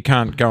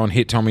can't go and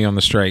hit Tommy on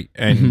the street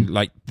and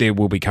like there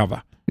will be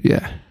cover.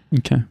 Yeah.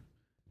 Okay.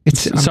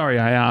 Sorry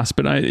I asked,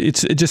 but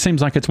it just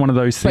seems like it's one of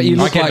those things.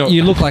 But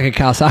you look like a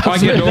car salesman. I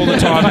get it all the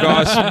time,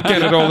 guys.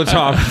 Get it all the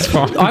time. It's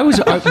fine.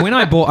 When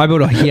I bought a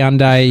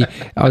Hyundai,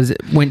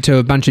 went to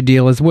a bunch of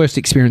dealers. Worst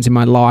experience in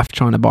my life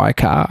trying to buy a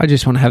car. I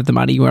just want to have the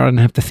money where I don't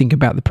have to think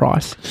about the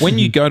price. When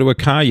you go to a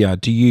car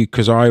yard,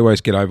 because I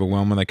always get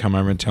overwhelmed when they come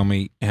over and tell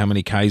me how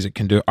many Ks it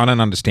can do. I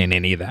don't understand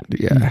any of that.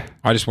 Yeah.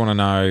 I just want to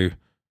know,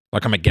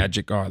 like I'm a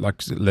gadget guy,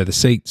 like leather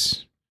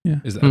seats. Yeah.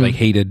 Are they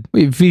heated?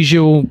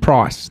 Visual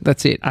price.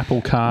 That's it.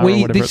 Apple Car or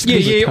whatever.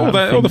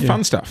 All the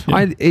fun stuff.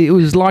 Yeah. It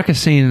was like a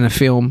scene in a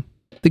film.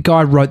 The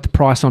guy wrote the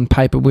price on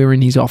paper. We were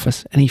in his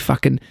office and he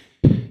fucking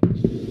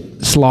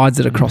slides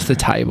it across the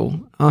table.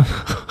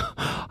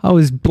 I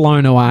was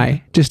blown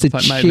away. Just a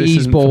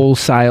cheeseball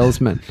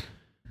salesman.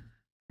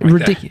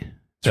 Ridiculous.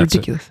 It's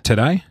ridiculous.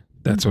 Today,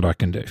 that's what I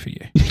can do for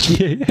you.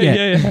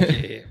 Yeah.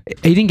 He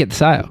didn't get the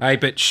sale. Hey,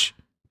 bitch.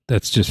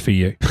 That's just for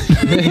you.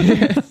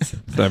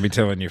 So I'll be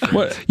telling you.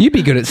 You'd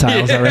be good at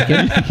sales, I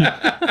reckon.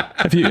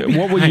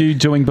 What were you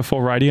doing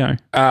before radio?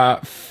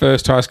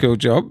 First high school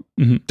job,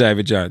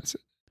 David Jones.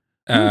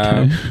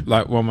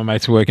 Like while my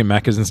mates were working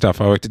Macca's and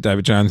stuff, I worked at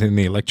David Jones in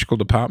the electrical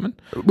department.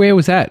 Where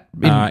was that?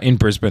 In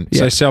Brisbane. Yeah.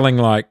 So selling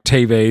like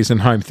TVs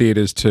and home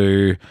theatres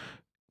to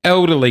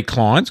elderly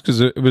clients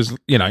because it was,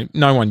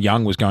 no one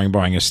young was going and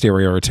buying a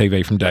stereo or a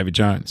TV from David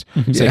Jones.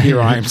 So here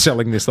I am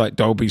selling this like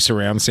Dolby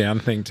surround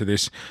sound thing to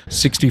this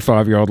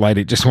 65-year-old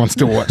lady that just wants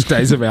to watch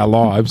Days of Our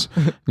Lives.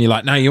 And you're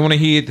like, no, you want to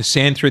hear the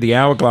sand through the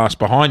hourglass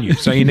behind you.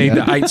 So you need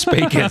the 8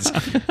 speakers.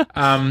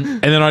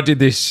 And then I did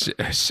this,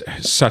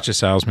 such a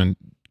salesman,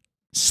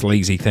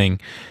 sleazy thing.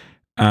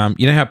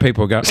 You know how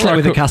people go... Slow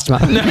with the customer.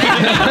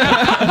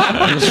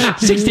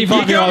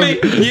 65-year-old.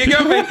 You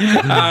got me.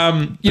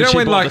 You know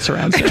when like...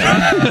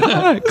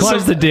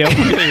 Close the deal.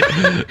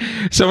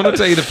 So when I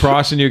tell you the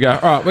price and you go,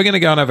 all right, we're going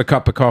to go and have a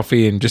cup of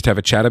coffee and just have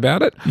a chat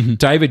about it.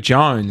 David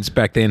Jones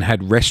back then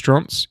had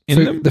restaurants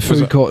in them. The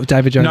food court.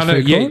 David Jones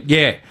food court?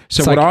 Yeah.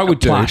 So it's what like I would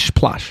do...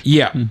 Plush.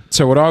 Yeah.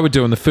 So what I would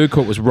do, and the food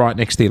court was right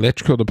next to the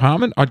electrical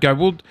department, I'd go,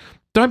 well...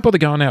 Don't bother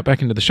going out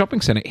back into the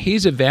shopping centre.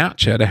 Here's a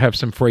voucher to have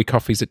some free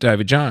coffees at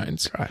David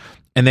Jones. Right.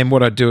 And then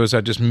what I'd do is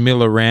I'd just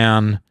mill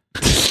around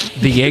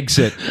the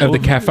exit of the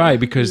cafe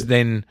because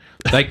then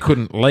they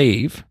couldn't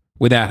leave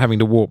without having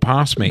to walk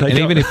past me. And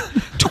even if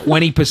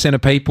 20%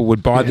 of people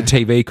would buy the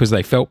TV because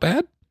they felt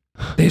bad,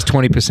 there's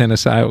 20% of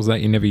sales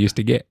that you never used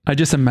to get. I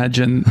just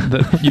imagine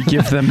that you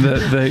give them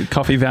the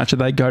coffee voucher,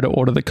 they go to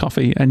order the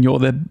coffee, and you're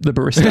the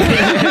barista.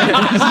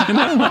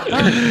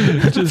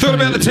 Thought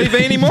about the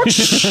TV anymore?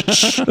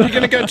 Are you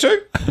going to go too?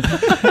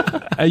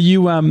 Are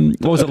you?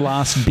 What was the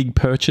last big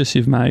purchase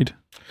you've made?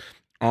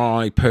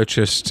 I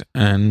purchased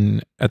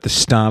at the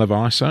start of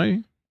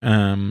ISO.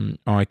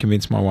 I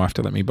convinced my wife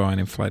to let me buy an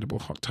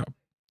inflatable hot tub.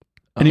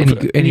 Any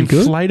good?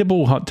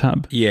 Inflatable hot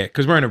tub. Yeah,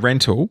 because we're in a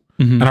rental,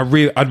 and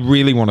I'd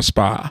really want a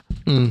spa.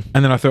 And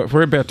then I thought, if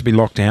we're about to be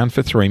locked down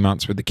for 3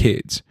 months with the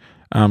kids,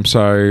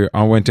 so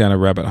I went down a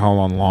rabbit hole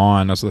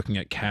online. I was looking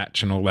at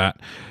Catch and all that,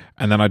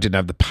 and then I didn't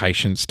have the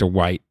patience to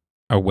wait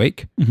a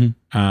week. So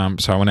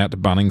I went out to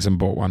Bunnings and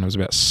bought one. It was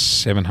about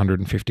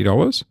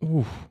 $750.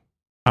 Ooh.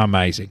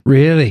 Amazing.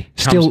 Really?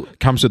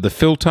 Comes with the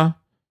filter,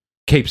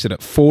 keeps it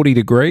at 40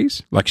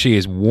 degrees, like she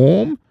is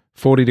warm.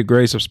 40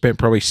 degrees. I've spent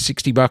probably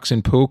 $60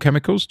 in pool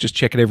chemicals. Just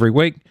check it every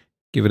week.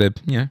 Give it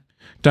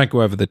don't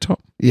go over the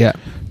top. Yeah.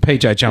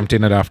 PJ jumped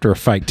in it after a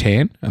fake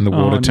tan and the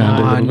water turned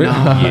a little bit.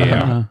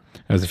 Yeah.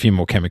 There was a few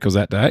more chemicals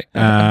that day.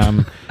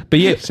 But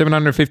yeah,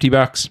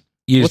 $750.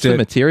 What's the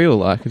material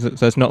like?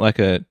 So it's not like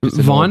a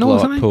vinyl or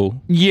something?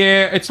 Pool?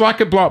 Yeah, it's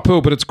like a blow-up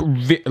pool, but it's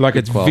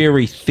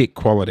very thick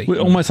quality.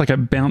 Almost like a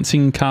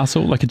bouncing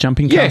castle, like a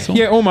jumping castle?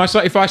 Yeah, almost.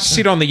 Like if I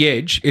sit on the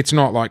edge, it's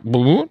not like...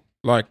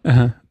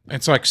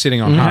 It's like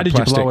sitting on hard How did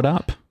plastic. you blow it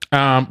up?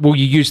 Well,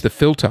 you use the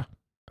filter.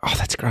 Oh,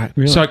 that's great.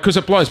 Really? So, because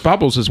it blows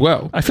bubbles as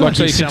well. I feel like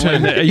so you're you can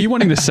selling turn- Are you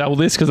wanting to sell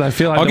this? Because I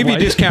feel like I'll give you a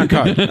discount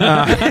code.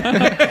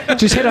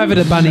 Just head over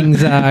to Bunnings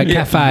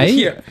Cafe.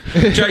 Yeah.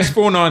 Jase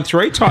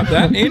 493, type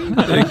that in,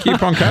 the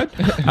coupon code.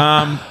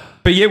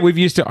 But yeah, we've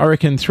used it, I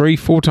reckon,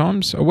 3-4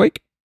 times a week.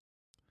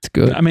 It's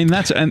good. I mean,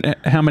 and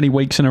how many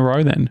weeks in a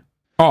row then?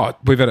 Oh,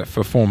 we've had it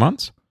for 4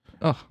 months.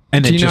 Oh,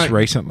 And then Do you just know-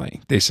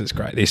 recently, this is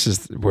great. This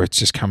is where it's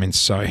just come in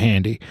so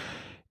handy.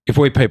 If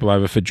we people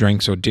over for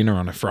drinks or dinner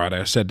on a Friday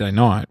or Saturday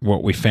night,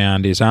 what we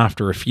found is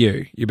after a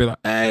few, you'd be like,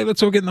 hey,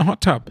 let's all get in the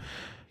hot tub.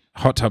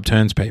 Hot tub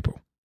turns people.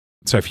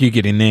 So if you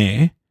get in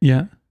there,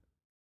 Yeah.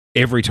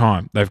 every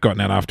time they've gotten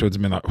out afterwards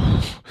and been like,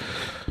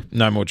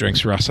 no more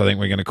drinks for us. I think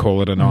we're going to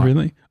call it a night.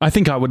 Really? I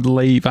think I would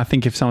leave. I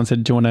think if someone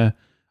said, do you want to...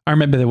 I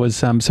remember there was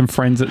some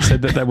friends that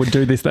said that they would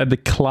do this. They had the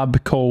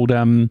club called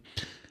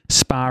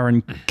Spa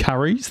and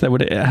Curries. They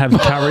would have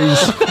curries.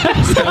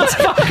 That's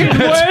fucking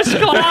worst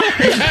club.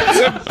 That's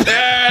a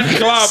bad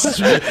club.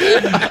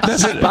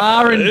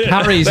 Spa and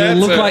Curries. It'll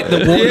look like the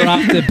water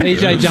after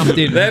PJ jumped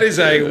in. That is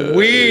a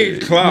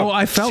weird club. Well,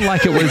 I felt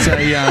like it was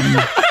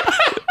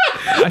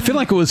I feel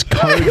like it was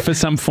code for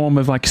some form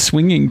of like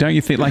swinging, don't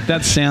you think? Like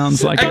that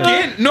sounds like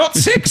Again, not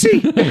sexy.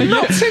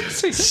 Not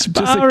sexy.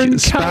 Spa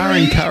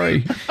and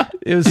curry.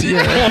 It was I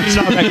don't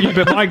know about you,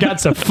 but my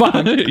guts are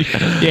fun.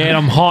 Yeah, and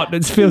I'm hot.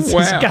 It feels Wow.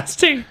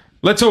 disgusting.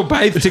 Let's all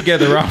bathe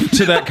together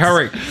after that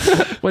curry.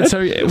 Wait,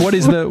 so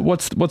what's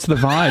the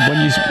vibe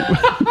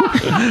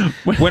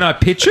when you When I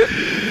pitch it,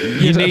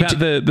 you need about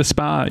to, the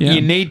spa? Yeah.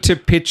 you need to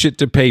pitch it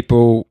to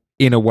people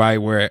in a way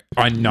where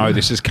I know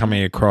this is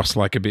coming across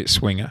like a bit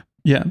swinger.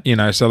 Yeah. You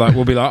know, so like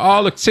we'll be like,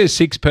 oh, look, it says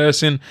 6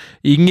 person.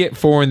 You can get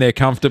 4 in there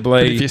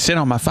comfortably. If you sit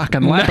on my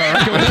fucking lap,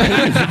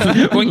 I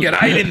reckon we can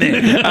get 8 in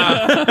there.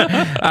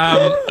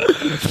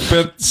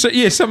 But so,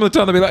 yeah, some of the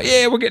time they'll be like,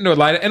 yeah, we'll get into it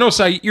later. And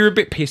also, you're a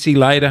bit pissy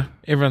later.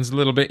 Everyone's a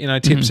little bit,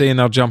 tipsy and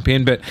they'll jump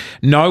in. But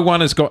no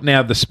one has gotten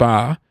out of the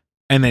spa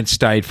and then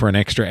stayed for an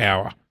extra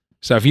hour.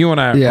 So if you want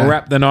to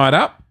wrap the night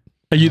up.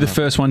 Are you the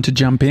first one to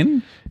jump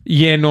in?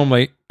 Yeah,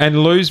 normally.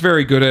 And Lou's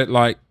very good at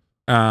like,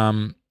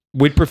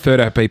 we'd prefer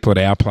to have people at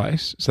our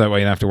place so that way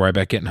you don't have to worry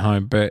about getting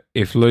home. But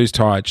if Lou's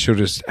tired, she'll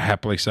just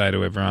happily say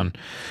to everyone,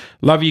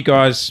 love you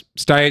guys.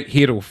 Stay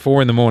here till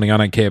 4 a.m. I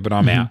don't care, but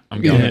I'm out.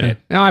 I'm going to bed.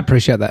 I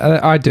appreciate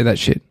that. I do that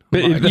shit.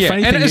 But the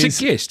funny and thing as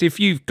is, a guest, if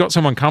you've got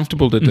someone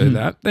comfortable to do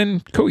that,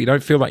 then cool. You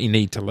don't feel like you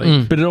need to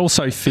leave. but it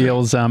also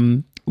feels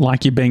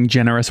like you're being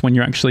generous when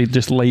you're actually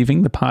just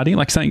leaving the party.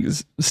 Like saying,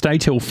 stay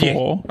till 4.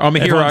 Yeah. I'm a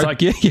hero. Everyone's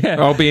like, yeah.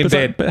 I'll be in But it's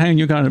bed. Like, but hang on,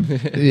 you're going to...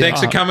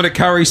 Thanks for coming to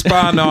Curry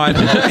Spa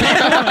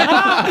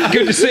night.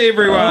 Good to see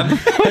everyone.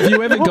 Have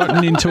you ever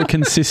gotten into a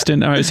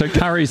consistent... so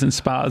curries and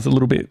spas a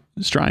little bit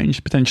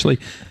strange, potentially.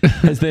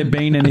 Has there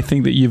been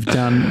anything that you've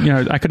done? You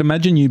know, I could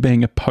imagine you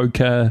being a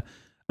poker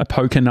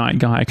night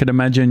guy. I could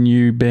imagine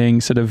you being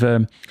sort of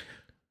a...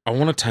 I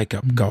want to take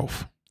up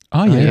golf.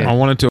 Oh, yeah. I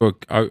want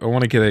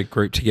to get a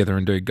group together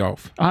and do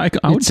golf. I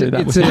would do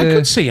that with I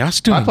could see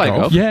us doing I play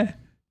golf. Yeah.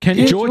 Can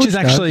you? George is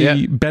actually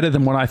Yeah. better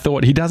than what I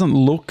thought. He doesn't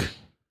look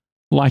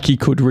like he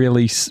could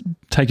really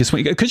take a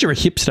swing. Because you're a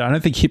hipster. I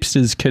don't think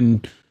hipsters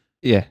can...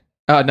 Yeah.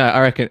 Oh, no,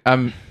 I reckon.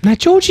 Now,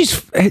 George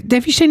is...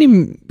 Have you seen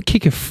him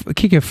kick a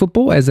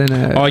football as in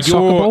a soccer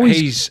ball?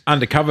 He's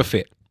undercover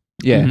fit.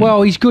 Yeah.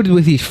 Well, he's good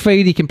with his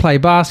feet. He can play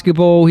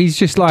basketball. He's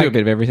just like... do a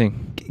bit of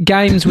everything.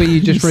 Games where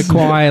you just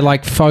require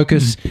like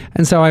focus.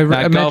 And so I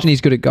imagine golf, he's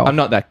good at golf. I'm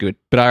not that good,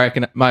 but I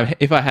reckon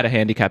if I had a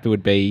handicap, it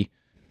would be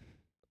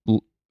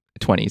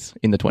 20s,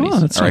 in the 20s. Oh,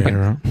 that's I reckon.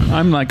 Right.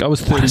 I'm like, I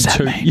was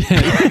 32.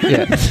 Yeah.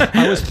 Yeah.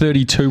 I was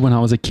 32 when I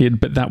was a kid,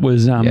 but that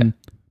was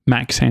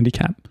max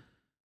handicap.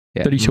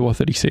 Yeah. 32 or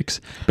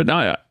 36. But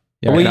no,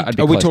 Yeah, I'd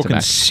be Are we close to talking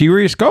max.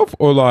 serious golf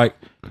or like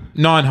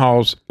 9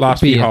 holes, last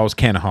few Beer. holes,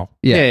 can a hole?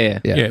 Yeah.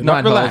 Yeah, 9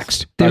 not holes,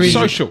 relaxed. There is-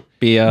 Social.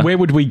 beer. where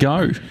would we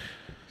go?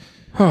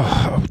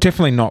 Oh,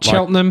 definitely not like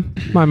Cheltenham.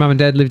 My mum and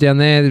dad live down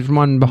there. There's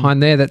one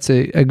behind there. That's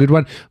a good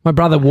one. My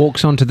brother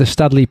walks onto the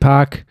Studley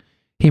Park.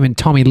 Him and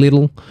Tommy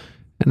Little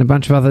and a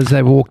bunch of others.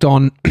 They walked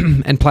on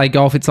and play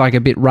golf. It's like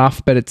a bit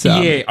rough, but it's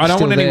I don't still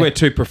want there. anywhere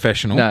too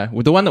professional. No,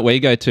 well, the one that we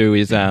go to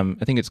is I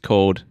think it's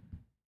called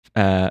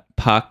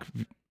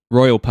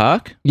Royal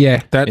Park.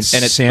 Yeah, That And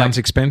it's sounds like-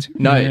 expensive.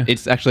 No, Yeah.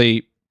 it's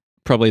actually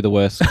probably the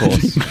worst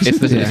course. It's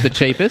the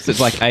cheapest. It's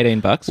like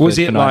 $18 Was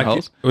for it 9 like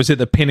holes. was it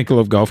the pinnacle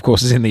of golf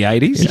courses in the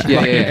 80s?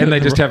 Yeah, yeah. And they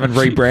just haven't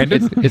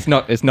rebranded. It's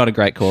not a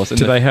great course. And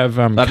Do they have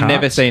I've carts?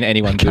 never seen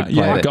anyone good play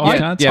Yeah, it. golf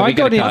carts. Yeah, I we get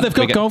got a in- cart. Oh, they've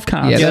got We get- golf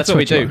carts. Yeah, Yeah, that's that's what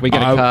we what you do. We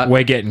get a cart.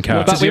 We're getting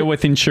carts. What's the deal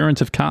with insurance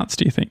of carts,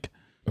 do you think?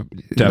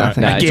 Don't know.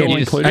 Nothing. No, it's all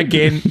included.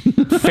 Again,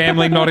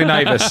 family not in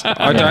Avis.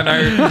 I don't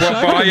know what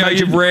bio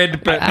you've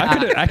read, but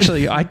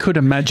I could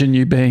imagine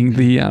you being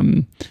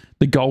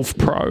the golf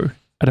pro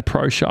at a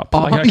pro shop.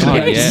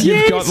 yes.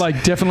 You've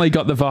got definitely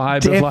got the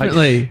vibe of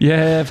Definitely.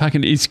 like,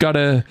 fucking, he's got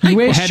a you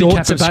wear handicap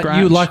shorts, of but scratch.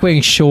 you like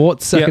wearing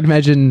shorts. I Yep. can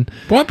imagine.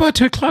 why buy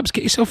 2 clubs?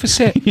 Get yourself a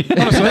set.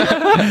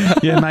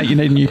 Honestly, Yeah, mate, you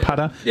need a new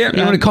putter. yeah.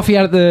 You want a coffee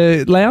out at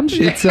the lounge?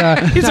 It's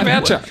Here's a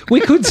voucher.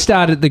 We could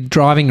start at the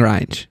driving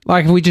range.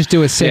 Like if we just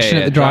do a session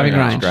Yeah, at the driving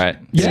range. Great.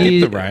 Skip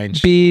Beer- the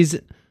range. Beers,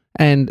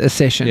 and a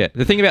session. Yeah.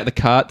 The thing about the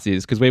carts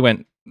is, because we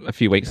went a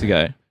few weeks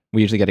ago,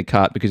 we usually get a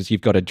cart because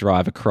you've got to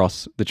drive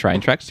across the train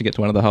tracks to get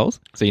to one of the holes.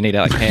 So you need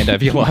to hand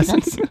over your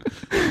license.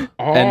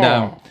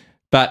 And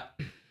but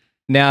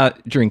now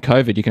during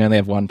COVID, you can only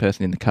have one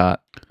person in the cart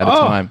at a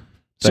time.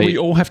 So we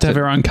all have to have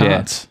our own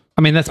carts.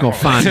 I mean, that's more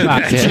fun.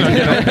 But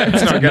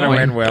It's not going to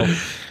end well.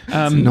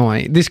 it's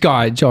annoying. This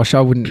guy, Josh,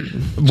 I wouldn't.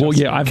 Well,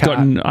 yeah,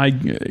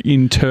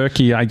 in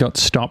Turkey, I got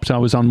stopped. I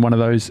was on one of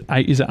those,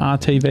 is it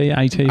RTV?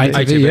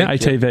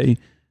 ATV,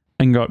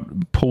 and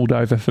got pulled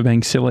over for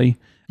being silly.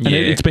 And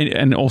it's been,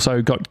 and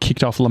also got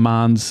kicked off Le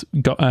Mans,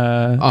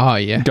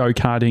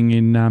 go-karting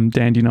in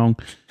Dandenong,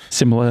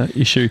 similar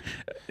issue.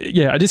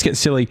 Yeah, I just get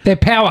silly. They're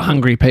power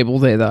hungry people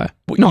there, though.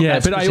 Not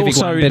that but I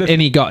also one, but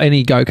any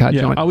go-kart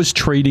joint. I was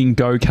treating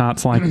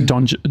go-karts like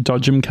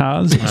dodgem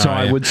cars, so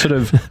I would sort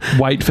of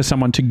wait for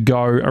someone to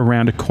go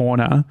around a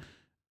corner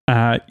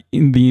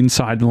in the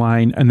inside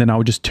lane, and then I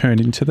would just turn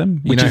into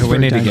them. You know who we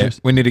need to get?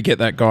 We need to get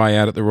that guy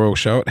out at the Royal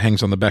Show. It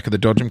hangs on the back of the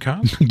Dodgem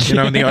car. You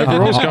know, in the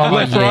overalls, going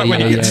left, right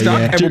when you get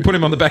stuck, and we'll put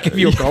him on the back of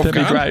your golf cart.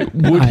 That'd be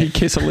great. Would he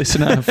kiss a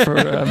listener for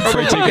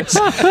free tickets?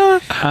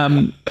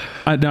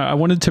 I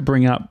wanted to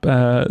bring up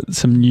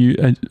some new,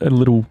 a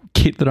little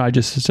kit that I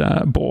just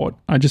bought.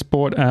 I just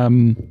bought,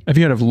 have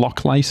you heard of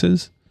lock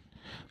laces?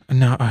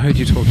 No, I heard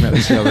you talking about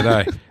this the other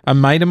day. A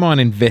mate of mine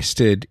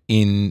invested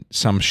in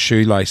some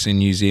shoelace in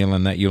New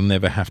Zealand that you'll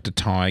never have to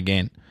tie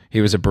again.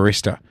 He was a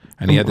barista,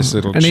 and he had this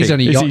little. And he's on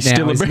a yacht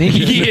now, isn't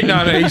he? Yeah,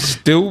 no, he's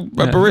still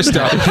a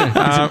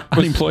barista.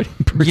 Unemployed.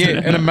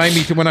 Yeah, and it made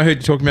me when I heard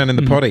you talking about it in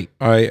the potty,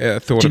 I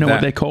thought. Do you know of that.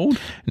 what they're called?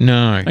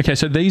 No. Okay,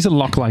 so these are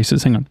lock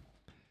laces. Hang on.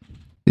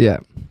 Yeah.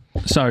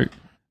 So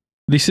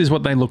this is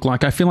what they look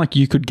like. I feel like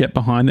you could get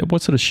behind it.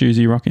 What sort of shoes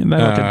are you rocking? They're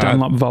like a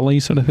Dunlop Volley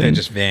sort of thing. They're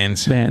just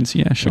Vans. Vans,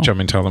 yeah, sure. Which I've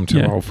been told I'm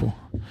too old for.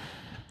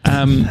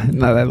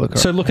 No, they look.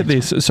 So look at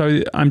this.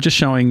 So I'm just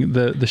showing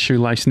the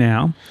shoelace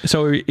now.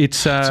 So it's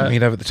something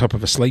you'd have at the top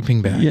of a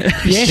sleeping bag. Yeah.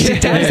 Yes,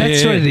 it does.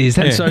 That's what it is.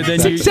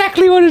 That's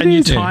exactly what it is. And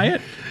you tie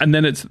it, and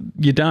then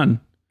you're done.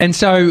 And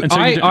so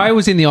I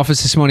was in the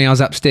office this morning. I was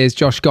upstairs.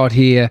 Josh got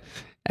here.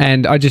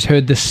 And I just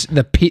heard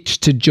the pitch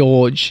to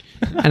George,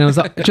 and I was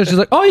like, George was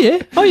like, oh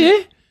yeah.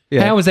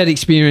 Yeah. How was that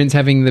experience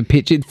having the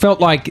pitch? It felt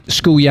like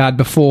schoolyard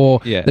before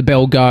the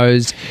bell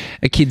goes.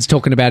 A kid's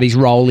talking about his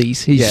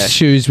rollies, his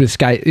shoes with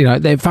skate. You know,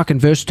 they're fucking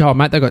versatile,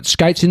 mate. They've got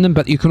skates in them,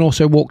 but you can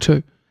also walk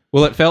too.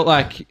 Well, it felt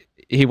like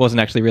he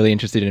wasn't actually really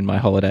interested in my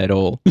holiday at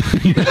all.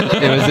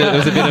 it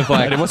was a bit of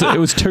like... It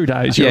was 2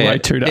 days. You're away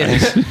 2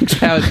 days.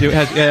 How's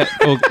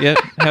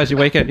your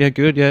weekend? Yeah,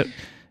 good, yeah.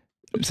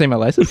 See my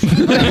laces?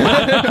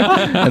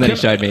 And then he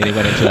showed me and he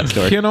went into that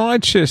story. Can I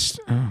just...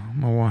 Oh,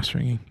 my wife's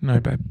ringing.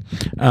 No, babe.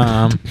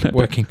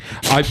 Working.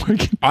 I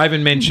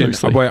haven't mentioned...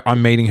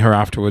 I'm meeting her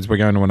afterwards. We're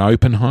going to an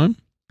open home.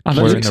 Oh,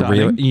 that's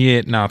exciting.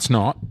 No, it's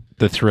not.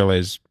 The thrill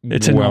is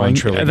it's well annoying. And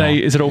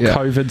truly Is it all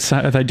COVID? So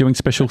are they doing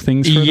special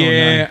things for it?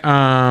 Yeah.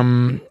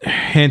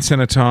 Hand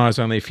sanitize,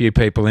 only a few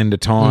people into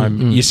time.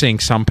 Mm-hmm. You're seeing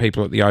some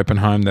people at the open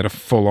home that are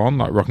full on,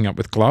 like rocking up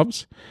with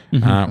gloves.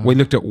 Mm-hmm. We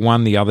looked at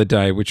one the other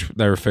day, which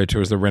they referred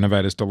to as the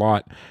renovator's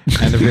delight.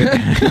 And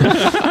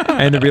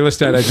the real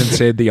estate agent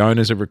said the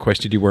owners have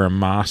requested you wear a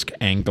mask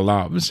and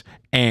gloves.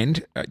 And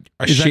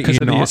is that because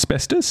of the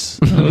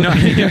asbestos? No.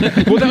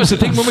 Well, that was the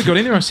thing. When we got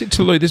in there, I said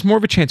to Lou, there's more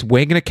of a chance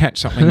we're going to catch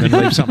something than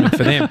leave something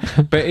for them.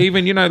 But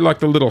even, like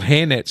the little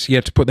hair nets, you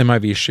have to put them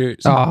over your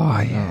shoes. Oh,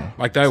 yeah.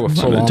 Like they were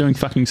full on. Doing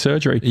fucking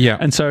surgery. Yeah.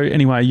 And so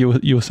anyway,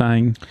 you were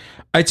saying...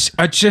 I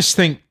just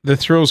think the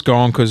thrill's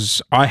gone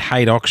because I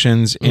hate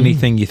auctions.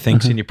 Anything you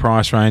think's in your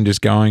price range is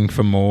going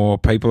for more.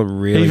 People are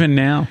really... Even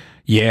now?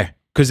 Yeah,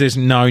 because there's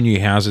no new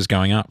houses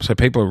going up. So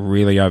people are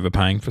really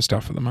overpaying for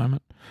stuff at the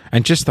moment.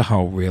 And just the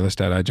whole real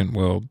estate agent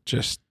world,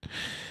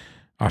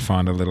 I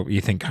find a little... You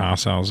think car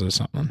sales or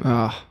something.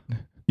 Oh.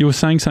 You were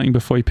saying something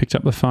before you picked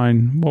up the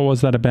phone. What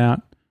was that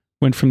about?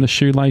 Went from the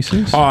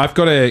shoelaces? Oh, I've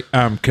got a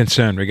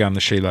concern regarding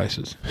the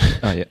shoelaces.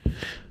 Oh, yeah.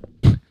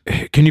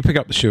 Can you pick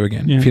up the shoe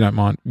again, if you don't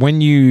mind?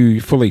 When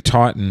you fully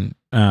tighten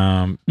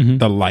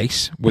the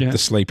lace with the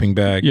sleeping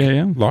bag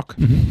lock,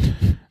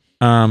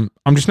 I'm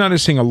just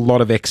noticing a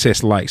lot of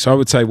excess lace. I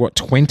would say,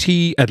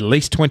 at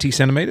least 20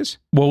 centimetres?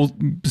 Well,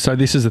 so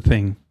this is the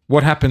thing.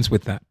 What happens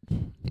with that?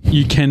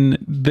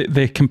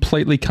 They're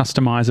completely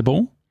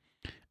customizable.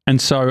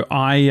 And so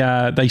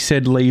they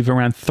said leave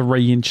around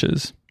 3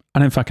 inches. I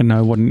don't fucking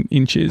know what an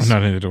inch is. No,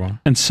 neither do I.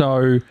 And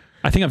so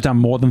I think I've done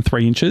more than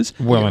 3 inches.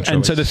 Well,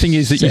 and so the thing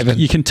is that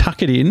you can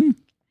tuck it in.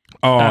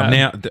 Oh,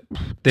 now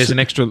there's an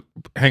extra...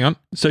 Hang on.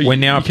 So we're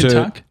now up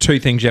to 2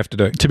 things you have to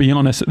do. To be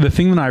honest, the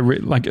thing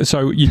that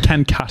so you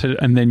can cut it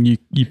and then you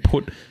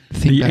put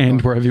the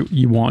end wherever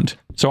you want.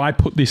 So I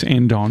put this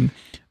end on.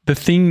 The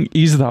thing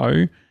is,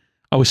 though,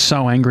 I was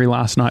so angry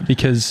last night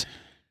because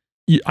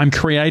I'm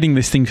creating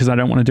this thing because I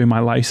don't want to do my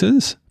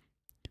laces.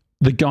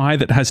 The guy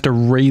that has to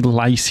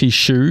relace his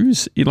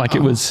shoes, I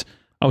was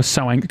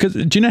so angry. Because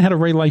do you know how to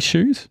relace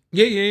shoes?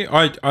 Yeah.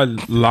 I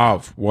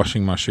love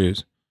washing my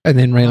shoes. And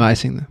then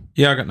relacing them.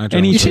 Yeah, I got no job.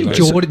 And you see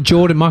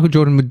Michael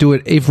Jordan would do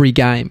it every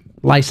game.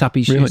 lace up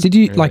his shoes? Really? Did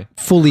you Really? like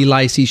fully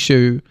lace his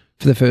shoe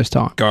for the first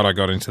time? God, I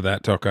got into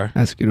that, Taco.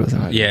 That's good,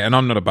 wasn't it? Yeah, and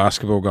I'm not a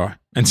basketball guy.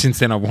 And since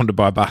then, I wanted to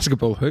buy a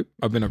basketball hoop.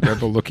 I've been a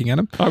rebel looking at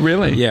them. Oh,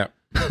 really? Yeah.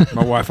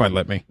 My wife won't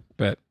let me,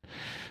 but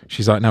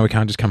she's like, no, we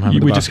can't just come home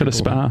with We a just got a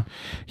basketball hoop. spa.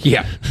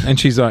 Yeah. And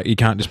she's like, you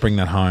can't just bring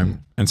that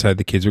home and say to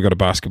the kids, we've got a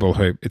basketball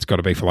hoop. It's got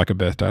to be for like a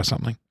birthday or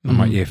something. I'm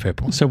like, yeah, fair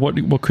point. So what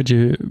could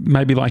you,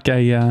 maybe like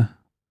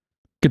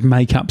could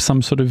make up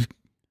some sort of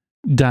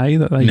day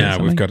that they No,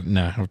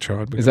 I've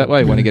tried. Is that why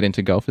you want to get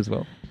into golf as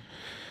well?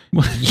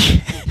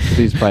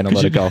 He's playing a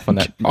lot of golf on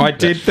that. I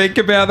did think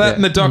about that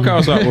in the doc. I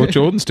was like, well,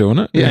 Jordan's doing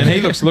it. Yeah.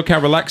 And look how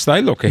relaxed they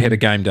look ahead of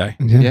game day.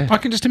 Yeah. I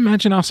can just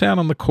imagine us out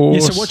on the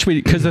course. Yeah, so what should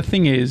we, because the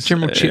thing is,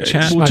 General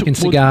chit-chat. Smoking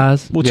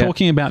cigars. We're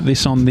talking about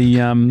this on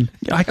the,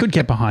 I could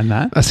get behind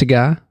that, A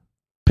cigar.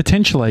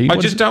 potentially. I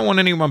just don't want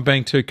anyone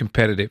being too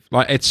competitive.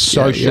 Like, it's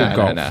social Yeah,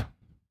 golf. no.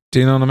 Do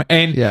you know what I mean?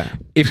 And Yeah.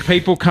 if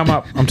people come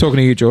up, I'm talking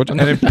to you, George, and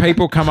if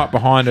people come up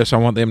behind us, I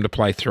want them to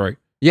play through.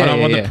 Yeah, I don't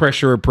want the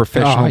pressure of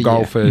professional Oh, yeah.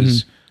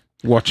 golfers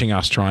watching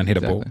us try and hit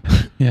a ball.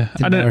 yeah.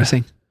 It's I don't,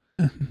 embarrassing.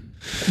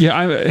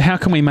 how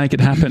can we make it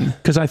happen?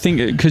 Because I think,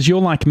 because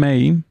you're like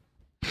me,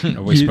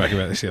 We spoke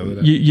about this the other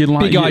day. you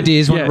like Big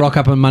ideas want to rock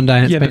up on Monday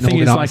and it's Yeah, the been thing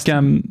is, organised.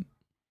 like,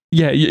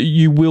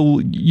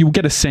 you'll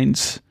get a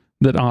sense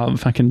that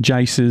fucking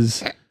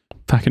Jase's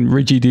fucking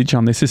Riggy-Ditch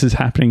on this. This is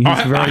happening.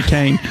 He's very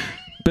keen,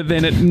 but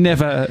then it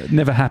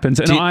never happens.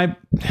 And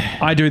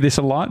I do this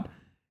a lot.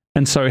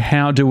 And so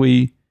how do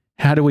we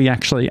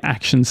actually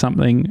action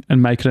something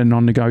and make it a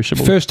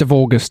non-negotiable? 1st of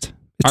August.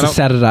 It's a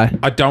Saturday.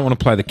 I don't want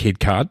to play the kid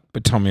card,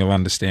 but Tommy will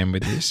understand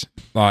with this.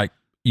 Like,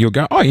 you'll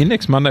go, oh, yeah,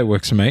 next Monday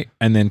works for me.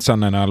 And then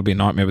Sunday night will be a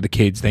nightmare with the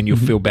kids. Then you'll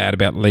feel bad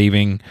about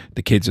leaving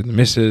the kids and the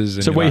missus.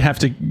 And So you're we like, have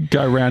to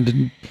go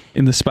around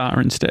in the spa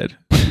instead.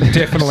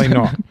 Definitely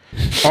not.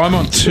 I'm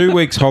on 2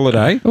 weeks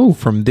holiday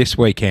from this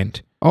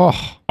weekend.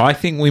 Oh, I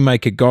think we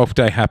make a golf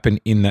day happen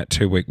in that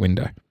 2 week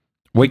window.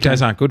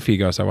 Weekdays aren't good for you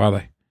guys, though, are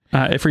they?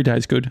 Every day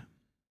is good.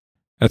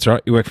 That's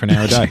right. You work for an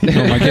hour a day. What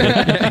am I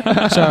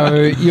getting? so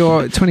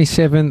you're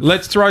 27th.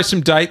 Let's throw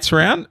some dates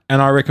around, and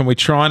I reckon we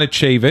try and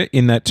achieve it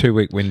in that 2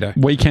 week window.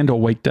 Weekend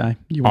or weekday?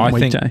 You want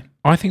weekday?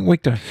 I think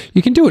weekday.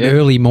 You can do it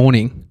early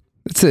morning.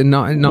 It's a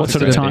not What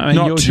sort of time? I mean,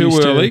 Not you're too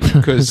used to- early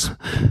because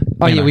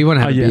we want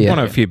to have a beer. want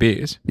to have a few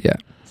beers. Yeah.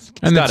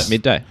 And Start at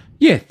midday.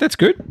 Yeah, that's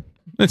good.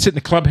 Let's sit in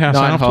the clubhouse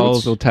 9 afterwards.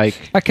 holes will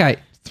take Okay.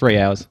 3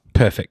 hours.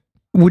 Perfect.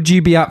 Would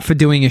you be up for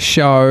doing a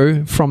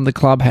show from the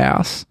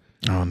clubhouse?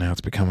 Oh, now it's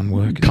becoming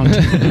work.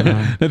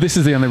 Content. No, this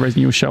is the only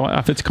reason you'll show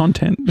up. It's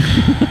content.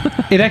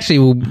 It actually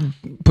will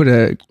put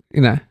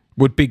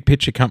Would Big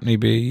Picture Company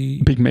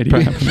be Big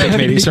media company. Big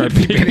media, sorry,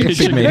 big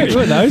media. Who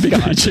are those Big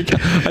guys? picture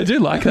I do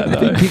like that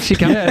though. Big picture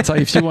company. Yeah, it's like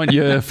if you want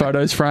your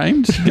photos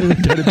framed,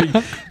 go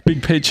to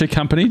big picture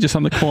company just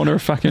on the corner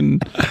of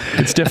fucking.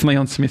 It's definitely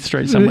on Smith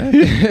Street somewhere.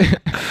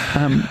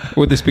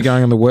 Would this be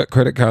going on the work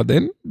credit card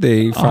then?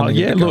 The Oh funding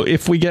yeah, of the look,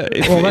 if we get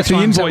if Well, that's the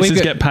fine. So invoices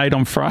we've got- get paid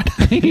on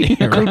Friday.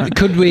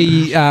 Could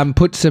we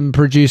put some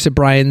producer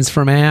brains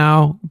from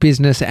our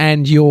business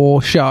and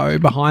your show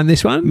behind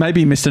this one?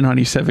 Maybe Mr.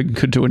 97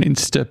 could do an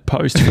Insta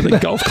post for the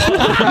golf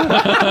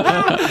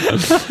club.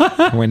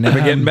 We're never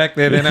getting back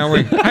there then, are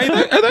we? Hey,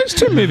 are those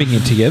two moving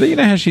in together? You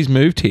know how she's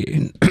moved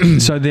here?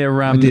 So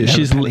they're I did have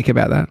she's a panic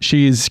about that.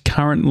 she is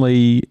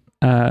currently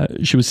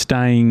she was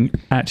staying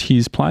at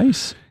his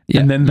place.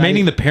 Yeah. And then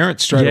Meaning the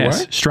parents straight yes,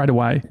 away? straight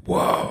away.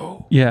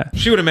 Whoa. Yeah.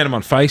 She would have met him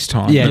on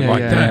FaceTime. Yeah, but yeah, like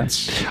yeah.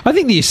 that's... I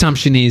think the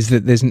assumption is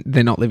that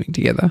they're not living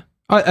together.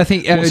 I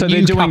think Well, a so they're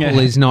new doing couple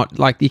is not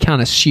like you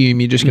can't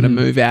assume you're just going to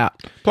move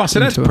out. Plus,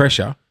 it adds into it.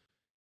 pressure.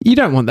 You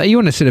don't want that. You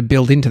want to sort of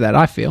build into that.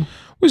 I feel.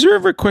 Was there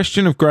ever a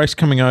question of Grace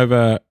coming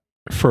over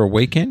for a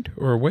weekend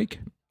or a week?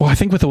 Well, I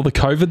think with all the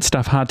COVID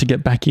stuff, hard to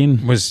get back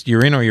in. Was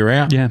you're in or you're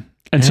out? Yeah.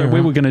 And so Yeah, we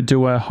right. were going to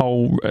do a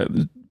whole,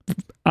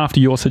 after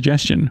your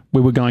suggestion,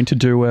 we were going to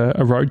do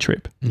a road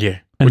trip. Yeah.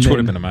 And Which would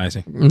then- have been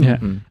amazing. Yeah.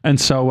 Mm. And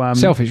so,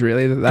 Selfish,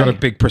 really. That Got a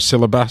big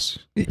Priscilla bus.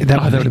 that would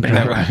have been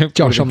that great. would-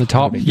 Josh on the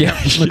top. Yeah.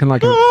 looking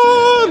like a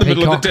Oh, the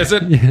middle of peacock. the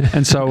desert. Yeah.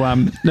 and so,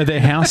 no,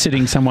 they're house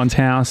sitting someone's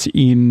house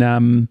in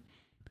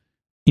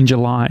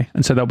July.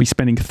 And so they'll be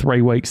spending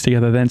 3 weeks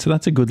together then. So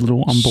that's a good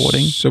little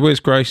onboarding. So where's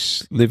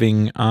Grace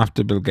living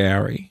after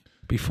Bulgari?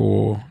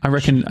 Before... I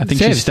think Sev's.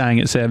 she's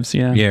staying at Sev's.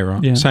 Yeah. Yeah,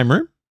 right. Yeah. Same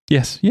room?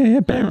 Yes. Yeah.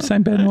 Bed,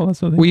 same bed and all that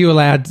sort of Were thing. you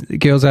allowed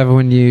girls over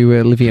when you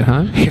were living at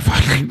home? If I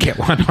could get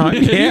one home.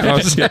 Yeah. I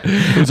was,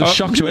 It was a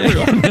shock to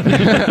everyone.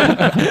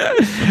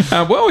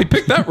 well, we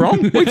picked that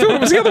wrong. We thought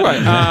it was the other way.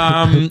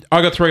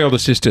 I got 3 older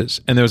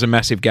sisters, and there was a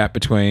massive gap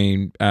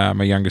between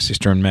my younger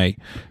sister and me.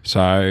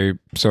 So,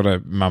 sort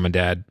of, mum and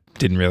dad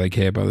didn't really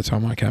care by the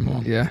time I came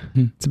along. Yeah,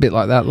 it's a bit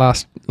like that.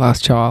 Last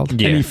child.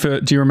 Yeah.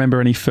 Do you remember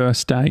any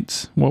first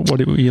dates? What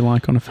were you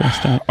like on a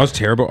first date? I was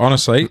terrible.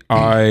 Honestly,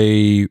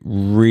 I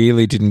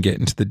really didn't get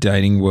into the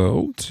dating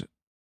world.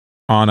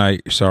 Oh, no,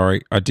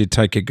 sorry. I did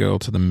take a girl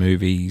to the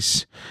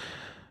movies.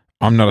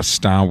 I'm not a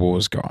Star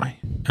Wars guy.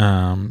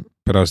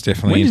 but I was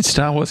definitely. When did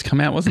Star Wars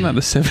come out? Wasn't that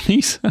the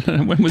 70s? I don't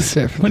know.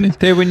 When did,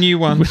 there were new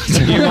ones.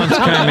 New ones came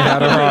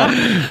out. All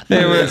right.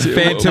 There was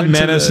Phantom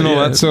Menace and all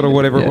that sort of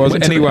whatever it was.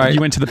 Anyway,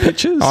 you went to the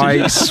pictures?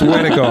 I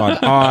swear to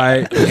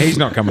God, he's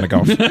not coming to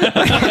golf. And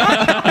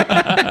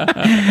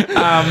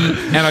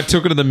I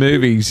took her to the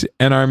movies,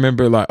 and I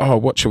remember like, oh,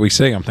 what should we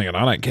see? I'm thinking,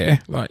 I don't care.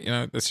 Like,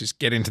 let's just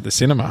get into the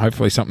cinema.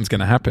 Hopefully something's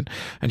going to happen.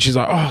 And she's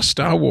like, oh,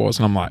 Star Wars.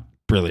 And I'm like,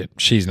 brilliant.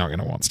 She's not going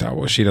to want Star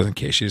Wars. She doesn't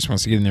care. She just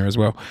wants to get in there as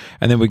well.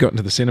 And then we got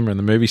into the cinema and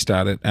the movie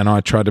started, and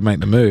I tried to make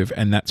the move,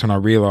 and that's when I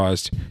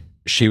realised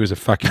she was a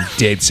fucking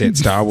dead set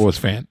Star Wars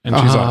fan. And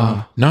she's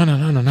like,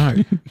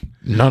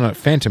 no,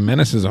 Phantom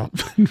Menace is on.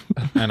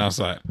 And I was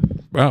like,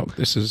 well,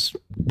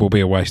 will be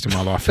a waste of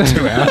my life for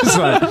 2 hours.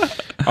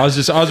 Like, I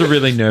was a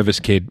really nervous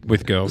kid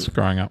with girls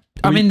growing up.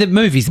 I mean, the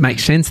movies make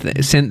sense then,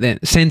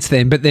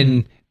 but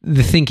then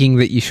the thinking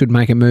that you should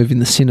make a move in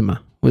the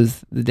cinema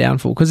was the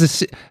downfall.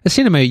 Because a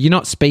cinema, you're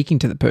not speaking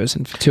to the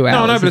person for 2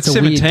 hours. No, but it's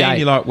 17.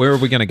 You're like, where are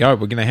we going to go?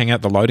 We're going to hang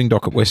out the loading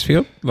dock at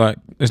Westfield? Like,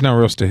 there's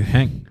nowhere else to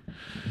hang.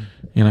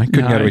 Couldn't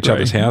go to each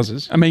other's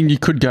houses. I mean, you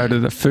could go to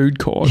the food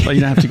court. Like,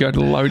 you don't have to go to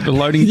the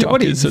loading dock.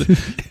 What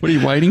are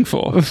you waiting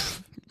for?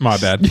 My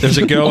bad. There's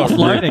a girl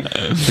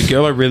the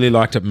girl I really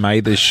liked at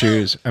Mather's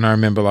Shoes, and I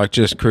remember like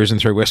just cruising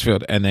through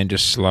Westfield and then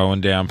just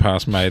slowing down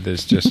past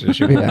Mather's just as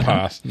she went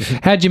past.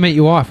 How'd you meet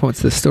your wife?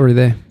 What's the story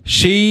there?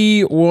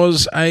 She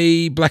was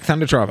a Black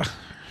Thunder driver.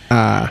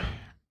 So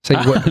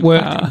you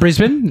worked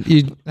Brisbane?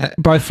 You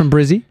both from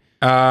Brizzy?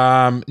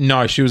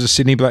 No, she was a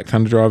Sydney Black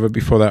Thunder driver.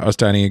 Before that, I was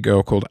dating a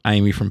girl called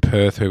Amy from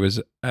Perth, who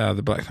was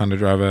the Black Thunder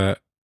driver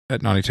at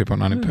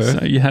 92.9 in Perth.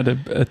 So you had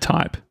a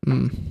type.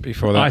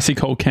 Before that, icy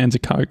cold cans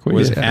of Coke.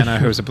 Was Anna,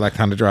 who was a Black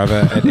Thunder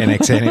driver at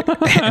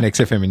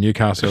NXFM in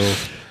Newcastle.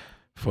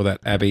 Before that,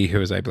 Abby, who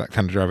was a Black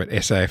Thunder driver at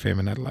SAFM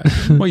in Adelaide.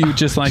 Well, you were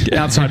just like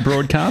outside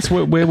broadcast.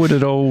 Where would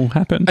it all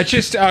happen? It's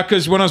just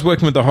because when I was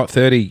working with the Hot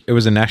 30, it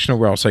was a national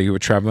role, so you were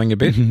travelling a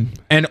bit.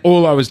 And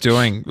all I was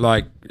doing,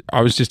 like,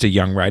 I was just a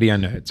young radio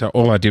nerd, so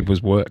all I did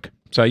was work.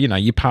 So,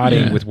 you're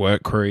partying with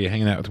work crew, you're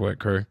hanging out with work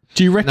crew.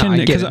 Do you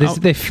reckon...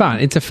 They're fun.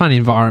 It's a fun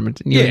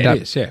environment. You end up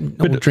it is, yeah.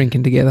 all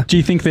drinking together. Do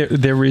you think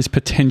there is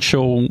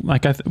potential...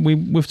 Like,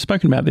 we've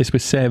spoken about this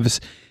with Sevs.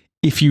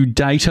 If you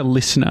date a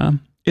listener...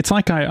 It's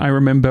like I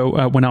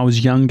remember when I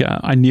was younger,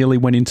 I nearly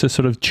went into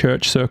sort of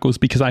church circles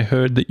because I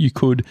heard that you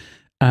could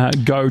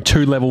go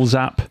 2 levels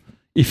up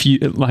if you,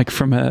 like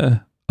from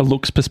a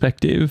looks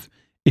perspective,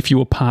 if you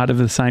were part of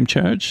the same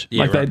church.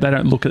 Yeah, like they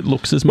don't look at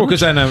looks as much. Well,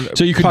 because they know,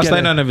 so you could they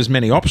don't have as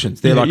many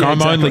options. They're I'm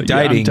exactly. only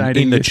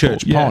dating in the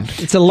church pond.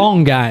 It's a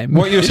long game.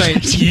 What you're saying,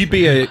 you'd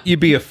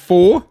be a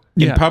 4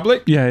 in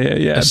public,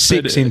 a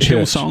 6 in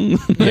church. Song,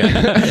 with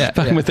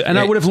it. And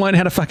I would have learned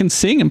how to fucking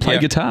sing and play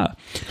guitar.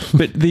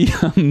 But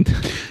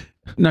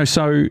no.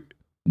 So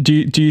do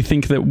you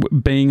think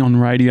that being on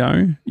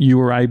radio, you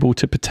were able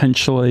to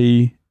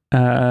potentially?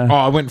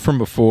 I went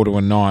from a 4 to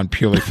a 9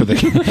 purely for the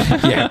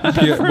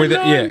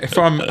If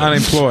I'm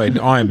unemployed,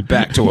 I am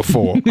back to a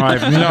 4.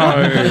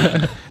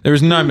 There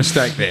is no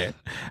mistake there.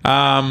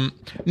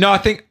 No, I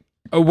think.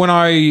 When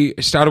I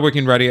started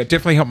working in radio, it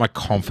definitely helped my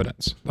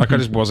confidence. Like I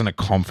just wasn't a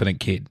confident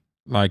kid,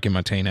 like in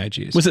my teenage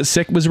years.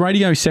 Was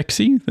radio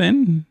sexy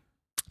then?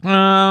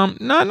 No,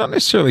 not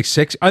necessarily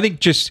sexy. I think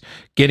just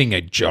getting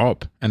a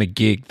job and a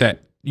gig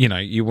that,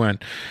 you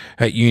weren't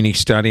at uni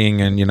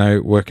studying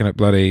and, working at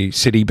bloody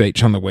City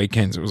Beach on the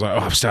weekends. It was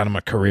like, I've started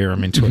my career.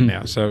 I'm into it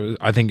now. So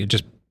I think it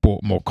just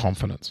brought more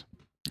confidence.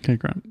 Okay,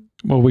 great.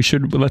 Well,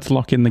 let's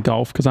lock in the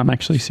golf because I'm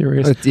actually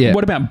serious.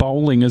 What about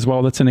bowling as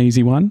well? That's an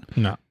easy one.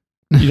 No.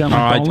 You don't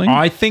like bowling?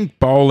 I think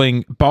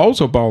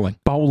bowls or bowling?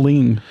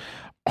 Bowling.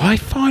 I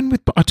find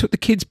I took the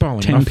kids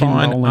bowling. I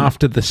find bowling.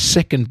 After the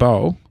second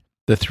bowl,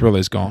 the thrill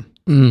is gone.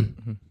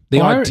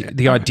 The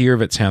idea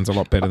of it sounds a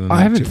lot better than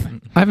I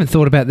haven't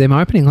thought about them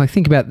opening. Like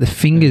think about the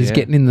fingers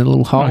getting in the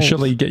little holes.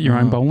 Surely get your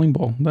own bowling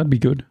ball. That'd be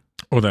good.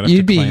 Or they'd have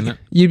to clean it.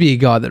 You'd be a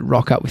guy that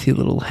rock up with your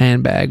little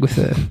handbag with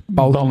a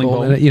bowling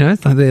ball in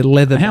it, like the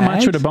leather How bags.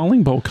 much would a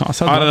bowling ball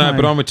cost? I don't know,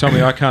 but I'm with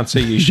Tommy. I can't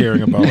see you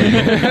sharing a bowling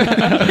ball.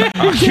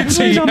 I can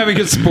see you having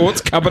a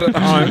sports cupboard at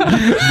home. For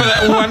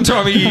that one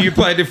time a year you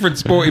play a different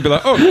sport, you'd be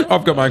like,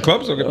 I've got my own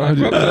clubs. I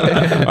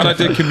don't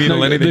do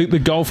communal anything. The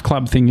golf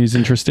club thing is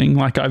interesting.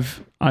 Like I've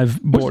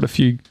bought a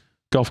few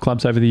golf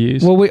clubs over the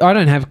years. Well, I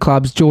don't have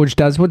clubs. George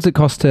does. What does it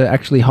cost to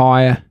actually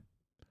hire?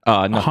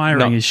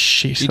 Hiring is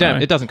shit.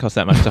 It doesn't cost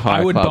that much to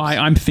hire. I would buy.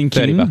 I'm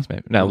thinking $30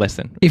 maybe. No, less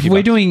than. If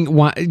we're doing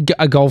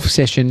a golf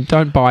session,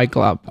 don't buy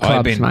clubs,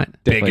 I've been mate.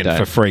 begging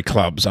for free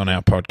clubs on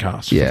our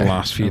podcast for the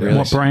last few days.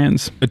 What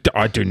brands?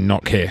 I do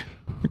not care.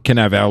 Can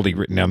have Aldi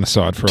written down the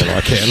side for all I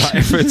care. Like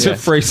if it's a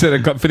free set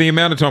of clubs for the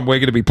amount of time we're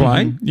going to be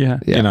playing.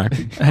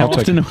 How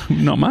often?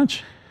 Not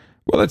much.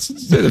 Well, let's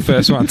do the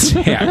first one.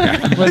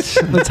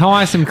 Let's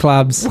hire some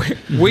clubs.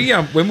 We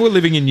when we were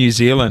living in New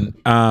Zealand,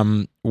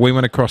 we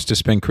went across to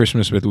spend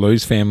Christmas with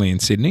Lou's family in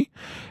Sydney,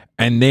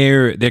 and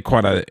they're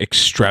quite an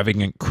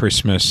extravagant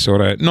Christmas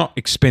sort of, not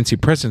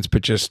expensive presents,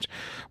 but just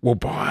we'll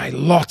buy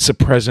lots of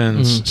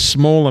presents,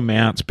 small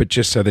amounts, but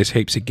just so there's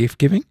heaps of gift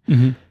giving.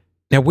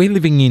 Now, we're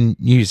living in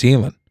New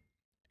Zealand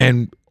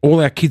and all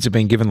our kids have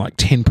been given like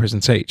 10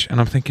 presents each. And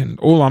I'm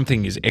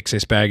thinking is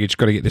excess baggage,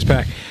 got to get this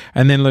back.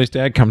 And then Lou's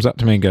dad comes up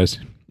to me and goes,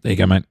 there you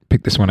go, mate,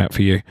 pick this one out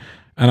for you.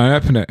 And I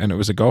opened it and it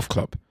was a golf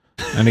club.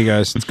 And he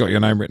goes, it's got your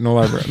name written all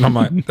over it. And I'm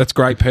like, that's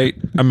great, Pete.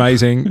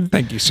 Amazing.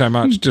 Thank you so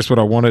much. Just what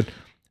I wanted.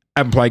 I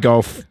haven't played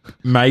golf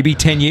maybe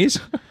 10 years.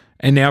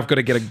 And now I've got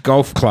to get a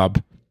golf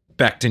club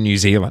back to New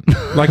Zealand.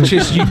 Like,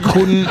 just you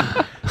couldn't.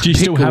 Do you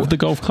still have the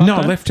golf club? No,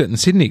 I left it in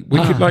Sydney.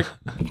 We could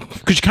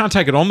because you can't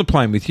take it on the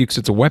plane with you because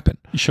it's a weapon.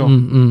 Sure.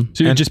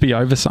 So you'd just be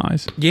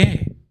oversized. Yeah.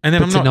 And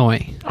then That's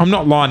annoying. I'm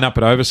not lined up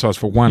at oversized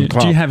for one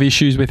club. Do you have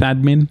issues with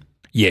admin?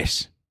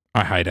 Yes.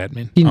 I hate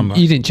admin.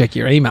 You didn't check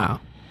your email.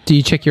 Do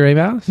you check your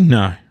emails?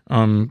 No.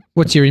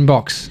 What's your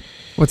inbox?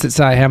 What's it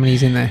say? How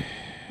many's in there?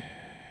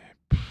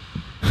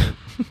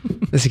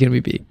 This is going to be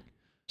big.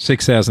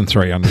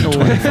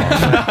 6,325.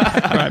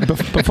 Right,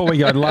 before we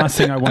go, last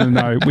thing I want to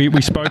know,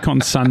 we spoke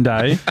on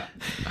Sunday.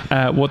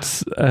 We were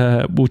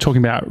talking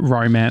about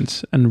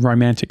romance and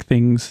romantic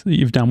things that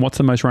you've done. What's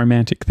the most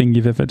romantic thing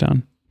you've ever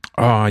done?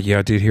 Oh, yeah,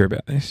 I did hear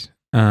about this.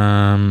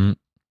 There's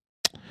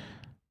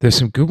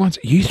some good ones.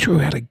 You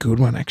threw out a good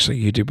one, actually,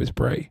 you did with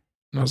Bree.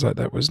 And I was like,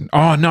 it was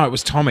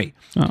Tommy.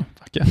 Oh,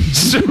 fuck yeah.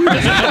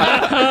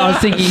 I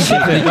was thinking you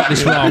definitely got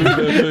this wrong.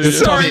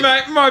 Sorry,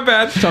 mate, my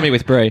bad. Tommy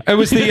with Brie. It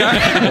was the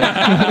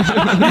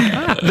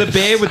the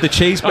bear with the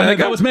cheeseburger. Oh, no,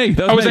 that was me.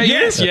 Was that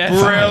yes?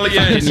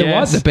 Brilliant. So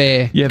what? The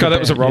bear. Yeah, God, that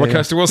was a roller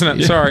coaster,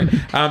 wasn't it? Sorry.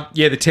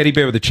 The teddy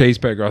bear with the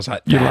cheeseburger. I was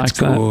like, that's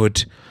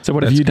good. So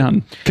what have you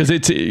done? Because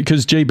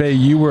GB,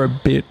 you were a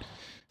bit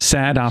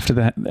sad after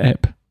that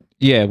ep.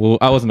 Yeah, well,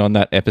 I wasn't on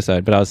that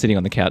episode, but I was sitting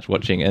on the couch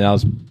watching, and I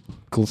was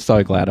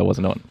so glad I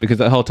wasn't on, because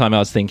the whole time I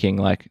was thinking,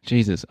 like,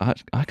 Jesus, I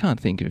can't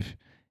think of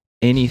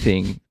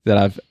anything that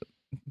I've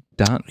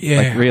done.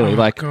 Yeah, like, really,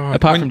 God.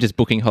 apart from just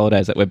booking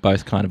holidays that we're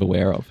both kind of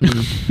aware of.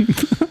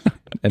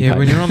 Yeah,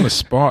 when you're on the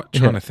spot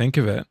trying to think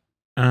of it,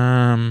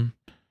 I'm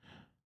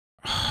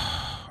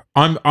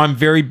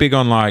very big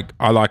on I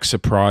like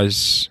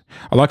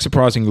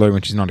surprising Lou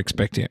when she's not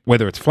expecting it,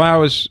 whether it's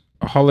flowers,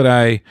 a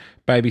holiday,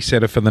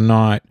 babysitter for the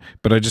night,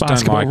 but I just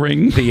Basketball don't like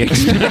ring. the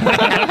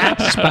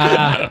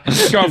Spa.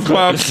 golf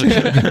clubs,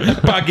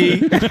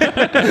 buggy.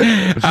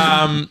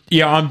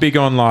 I'm big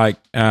on I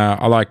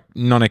like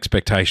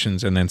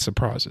non-expectations and then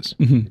surprises.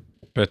 Mm-hmm.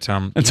 But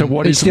and so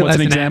what's still an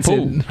hasn't example?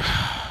 answered.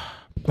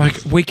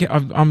 like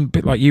weekend, I'm a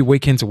bit like you,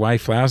 weekends away,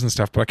 flowers and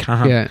stuff, but I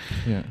can't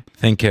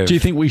think of. Do you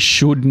think we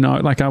should know?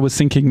 Like, I was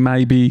thinking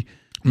maybe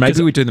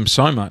we do them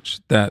so much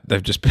that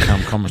they've just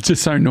become common. it's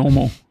just so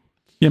normal.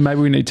 Yeah,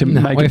 maybe we need to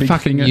make a we're big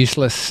fucking thing.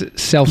 useless,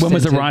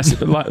 self-centered. When was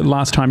the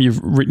last time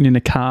you've written in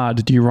a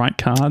card? Do you write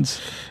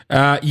cards?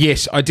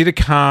 Yes, I did a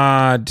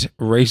card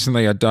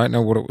recently. I don't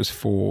know what it was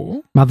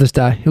for. Mother's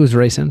Day. It was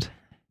recent.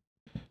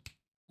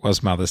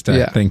 Was Mother's Day.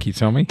 Yeah. Thank you,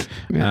 Tommy.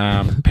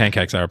 Yeah.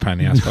 Pancakes are a pain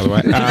in the ass, by the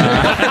way.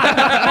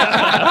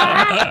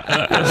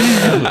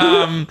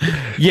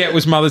 It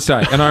was Mother's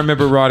Day, and I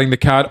remember writing the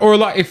card. Or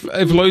like if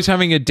Lou's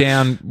having a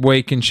down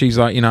week and she's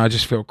like, I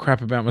just feel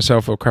crap about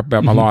myself or crap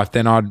about my life,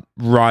 then I'd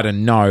write a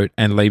note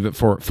and leave it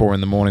for 4 in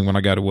the morning when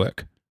I go to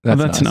work.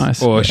 That's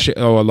nice. Or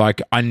or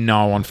like I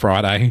know on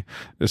Friday,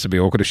 this would be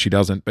awkward if she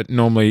doesn't, but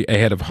normally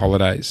ahead of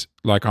holidays,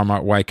 like I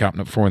might wake up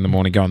at 4 in the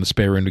morning, go in the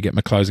spare room to get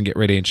my clothes and get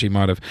ready, and she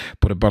might have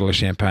put a bottle of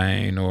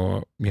champagne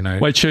or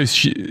Wait,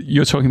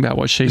 you're talking about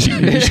what she's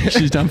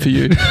done for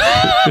you.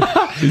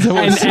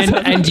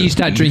 and you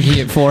start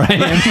drinking at 4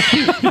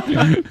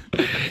 a.m.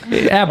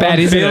 How bad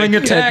is it? Feeling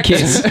attacked.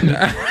 Kiss.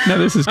 No,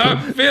 this is good.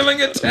 I'm feeling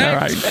attacked. All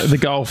right, the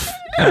golf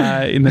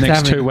in the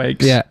next 2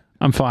 weeks. Yeah.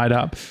 I'm fired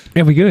up.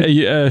 It'll be good. Are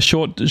you a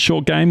short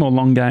game or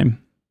long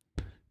game?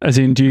 As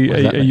in,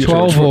 are you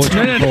 12 or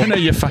no,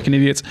 you fucking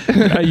idiots.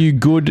 Are you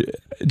good?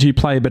 Do you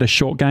play a better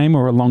short game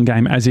or a long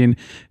game? As in,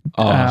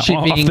 off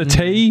the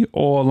tee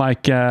or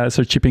sort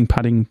of chipping,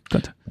 putting?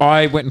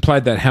 I went and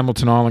played that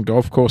Hamilton Island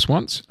golf course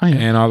once, yeah.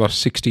 and I lost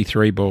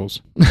 63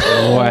 balls.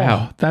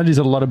 Wow, that is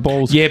a lot of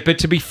balls. Yeah, but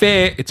to be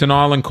fair, it's an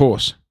island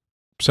course,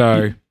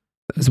 so.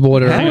 There's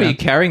water. How are you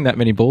carrying that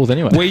many balls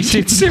anyway? We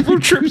did several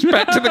trips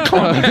back to the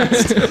compound.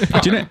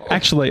 Do you know?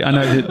 Actually, I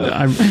know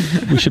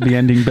that we should be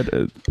ending, but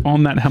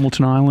on that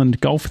Hamilton Island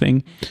golf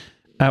thing,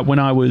 when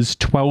I was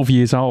 12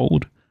 years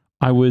old,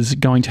 I was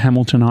going to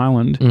Hamilton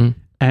Island,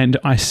 and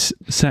I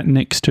sat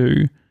next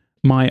to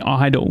my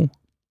idol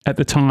at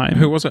the time.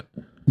 Who was it?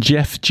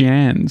 Jeff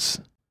Jans.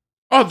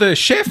 Oh, the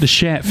chef. The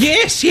chef.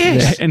 Yes.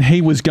 Yeah, and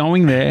he was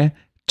going there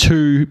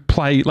to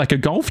play like a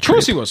golf trip. Of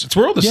course he was. It's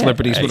where all the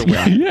celebrities would have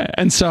went. Yeah.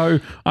 And so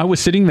I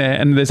was sitting there,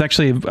 and there's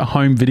actually a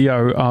home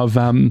video of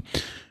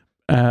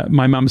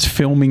my mum's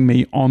filming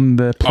me on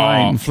the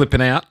plane. Oh,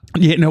 flipping out.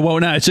 Yeah, no,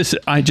 it's just,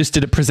 I just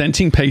did a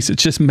presenting piece.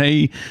 It's just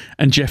me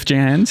and Jeff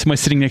Jans, and we're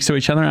sitting next to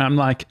each other, and I'm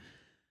like,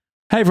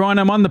 hey, everyone,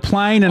 I'm on the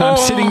plane, and I'm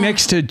sitting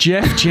next to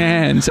Jeff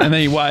Jans, and then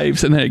he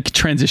waves, and then it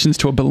transitions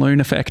to a balloon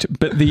effect.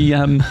 But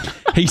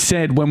he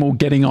said when we were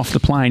getting off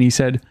the plane, he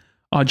said,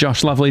 oh,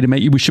 Josh, lovely to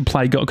meet you. We should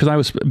play golf, because I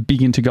was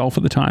big into golf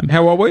at the time.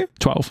 How old were you?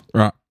 12.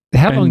 Right.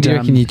 How long do you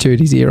reckon you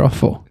chewed his ear off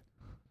for?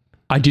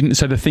 I didn't.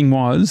 So the thing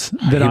was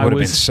that He I would have been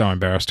was so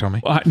embarrassed,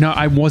 Tommy. no,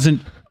 I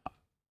wasn't.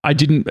 I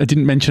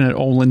didn't mention it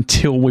all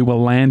until we were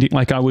landing.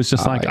 Like I was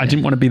just I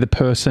didn't want to be the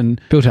person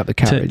Built up the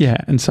courage.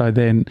 and so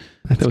then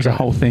there was a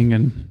whole thing.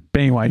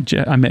 But anyway,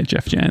 I met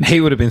Jeff Jans. He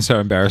would have been so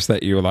embarrassed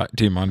that you were like,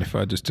 "Do you mind if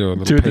I just do a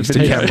little the piece to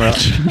video." camera,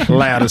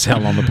 loud as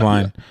hell on the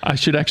plane?" I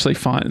should actually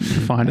find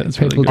it. It's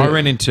really People good. I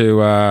ran into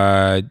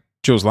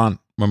Jules Lunn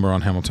when we were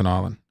on Hamilton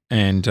Island,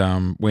 and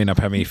we ended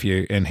up having a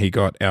few, and he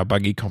got our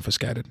buggy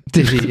confiscated.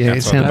 Did he? Yeah, it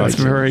Outside sounds the like That's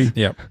very.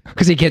 Yep.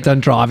 because he kept on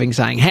driving,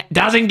 saying,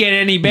 "Doesn't get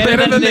any better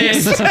than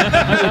this."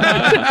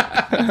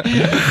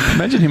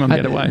 Imagine him on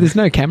Getaway. There's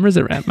no cameras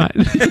around, mate.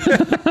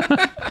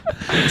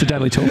 It's a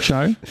daily talk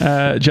show.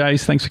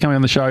 Jase, thanks for coming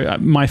on the show.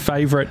 My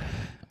favourite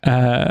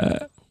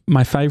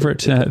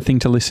thing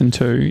to listen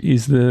to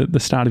is the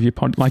start of your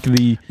pod, like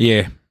the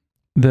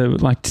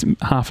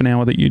half an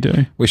hour that you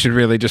do. We should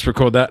really just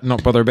record that,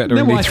 not bother about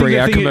doing No, the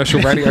 3-hour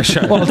commercial radio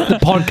show. Well, it's the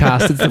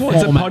podcast. It's the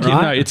format,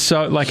 right? No, it's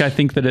so like I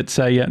think that it's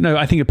a no.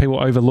 I think that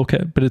people overlook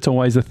it, but it's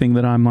always the thing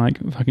that I'm like,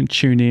 if I can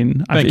tune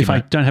in, if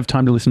I don't have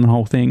time to listen to the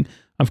whole thing,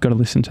 I've got to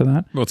listen to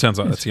that. Well, it sounds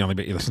like that's the only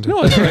bit you listen to.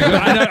 No, it's very good.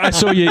 I know. I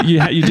saw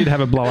you did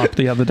have a blow up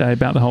the other day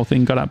about the whole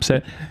thing. Got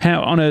upset.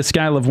 How on a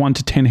scale of 1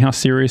 to 10, how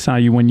serious are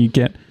you when you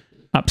get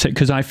upset?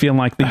 Because I feel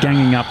like the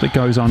ganging up that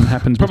goes on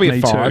happens Probably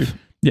with a me 5. too.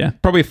 Yeah,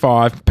 Probably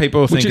 5.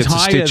 People think which is it's a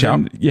higher stitch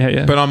up. than,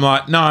 yeah. But I'm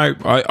like, no,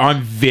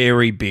 I'm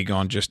very big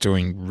on just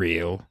doing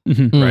real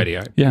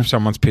radio. Yeah. If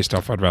someone's pissed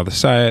off, I'd rather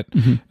say it.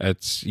 Mm-hmm.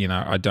 It's,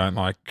 I don't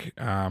like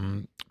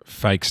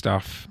fake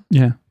stuff.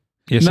 Yeah.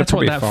 Yeah, And so that's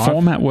what probably that 5.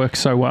 format works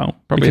so well.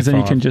 Probably because a then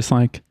you 5. can just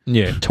like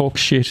Yeah. talk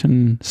shit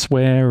and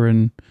swear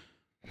and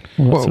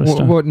all that sort of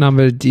stuff. What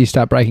number do you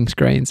start breaking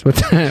screens? Was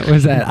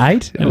that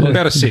 8?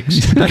 About a 6.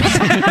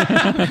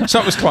 So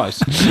it was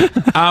close.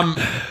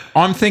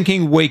 I'm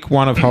thinking week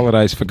 1 of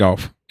holidays for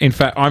golf. In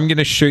fact, I'm going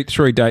to shoot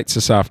 3 dates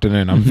this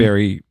afternoon. I'm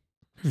very,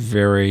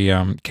 very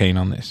keen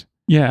on this.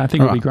 Yeah, I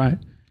think it'll be great.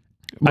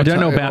 I don't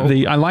know about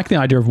I like the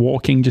idea of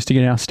walking just to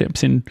get our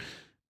steps in,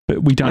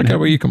 but we don't Okay, have.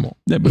 well, you can walk.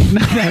 No, but- no,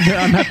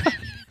 I'm happy.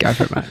 Go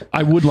for it, mate.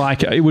 I would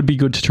like it. It would be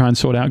good to try and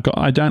sort out.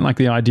 I don't like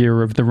the idea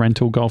of the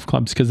rental golf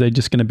clubs because they're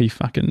just going to be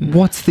fucking.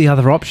 What's the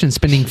other option?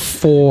 Spending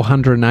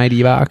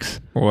 $480?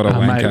 What a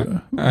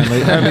wanker.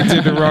 Mate. Only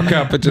did a rock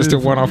up at just a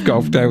one-off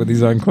golf day with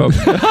his own club.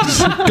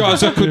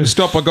 Guys, I couldn't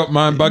stop. I got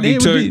my own buggy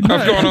too.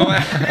 I've gone all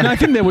out. No, I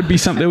think there would be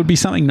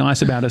something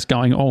nice about us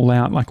going all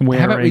out, like wearing.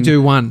 How about we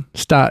do one?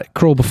 Start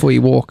crawl before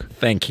you walk.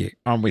 Thank you.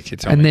 I'm with you,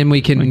 Tommy. And then we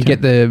can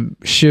get the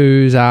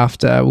shoes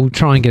after. We'll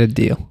try and get a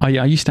deal. Oh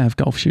yeah, I used to have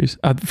golf shoes.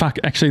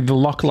 Actually, the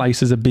lock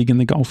laces are big in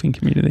the golfing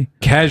community.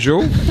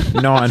 Casual,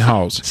 9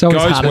 holes. So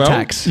it's heart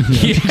attacks.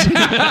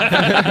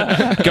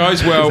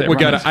 Goes well. Is that We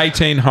go right? to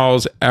 18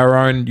 holes, our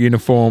own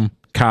uniform,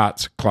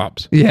 carts,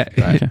 clubs. Yeah.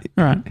 Okay.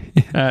 All right.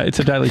 It's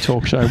a daily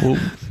talk show. We'll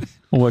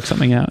work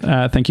something out.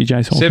 Thank you,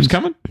 Jase Hawkins. Seb's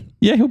coming?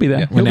 Yeah, he'll be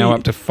there. We're now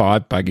up to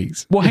 5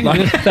 buggies. Well, hang on.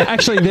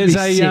 Actually, there's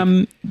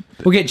a.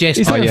 We'll get Jess.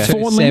 Is there a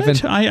 4 limit?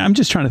 7. I'm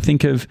just trying to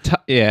think of.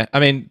 Yeah, I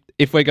mean,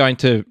 if we're going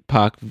to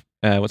Park,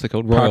 what's it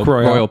called? Park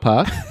Royal. Royal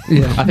Park.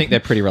 Yeah. I think they're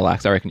pretty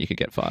relaxed. I reckon you could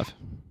get 5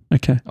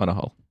 Okay. on a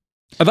hole.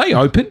 Are they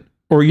open?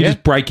 Or are you Yeah.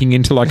 just breaking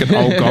into like an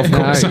old golf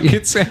course? No, Like yeah.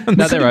 it sounds.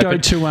 No, they're Go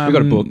open. to We've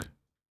got a book.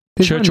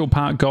 There's Churchill one-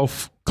 Park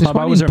Golf There's Club. I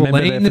one always in remember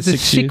Bulleen. there for There's a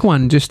 6 years. sick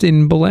one just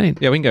in Bulleen.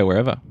 Yeah, we can go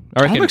wherever.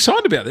 I reckon. I'm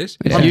excited about this.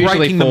 Yeah. I'm Usually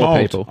breaking the 4 mold.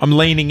 people. I'm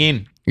leaning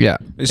in. Yeah.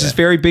 This is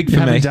very big You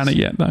for me. haven't done it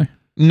yet, though.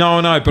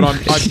 No, but I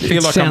feel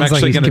like I'm sounds like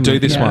actually he's going to do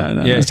committed. this Yeah, one.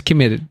 no, Yeah. It's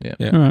committed. Yeah.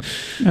 Yeah. All right.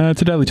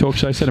 It's a daily talk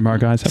show. See you tomorrow,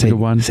 guys. Have a good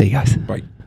one. See you guys. Bye.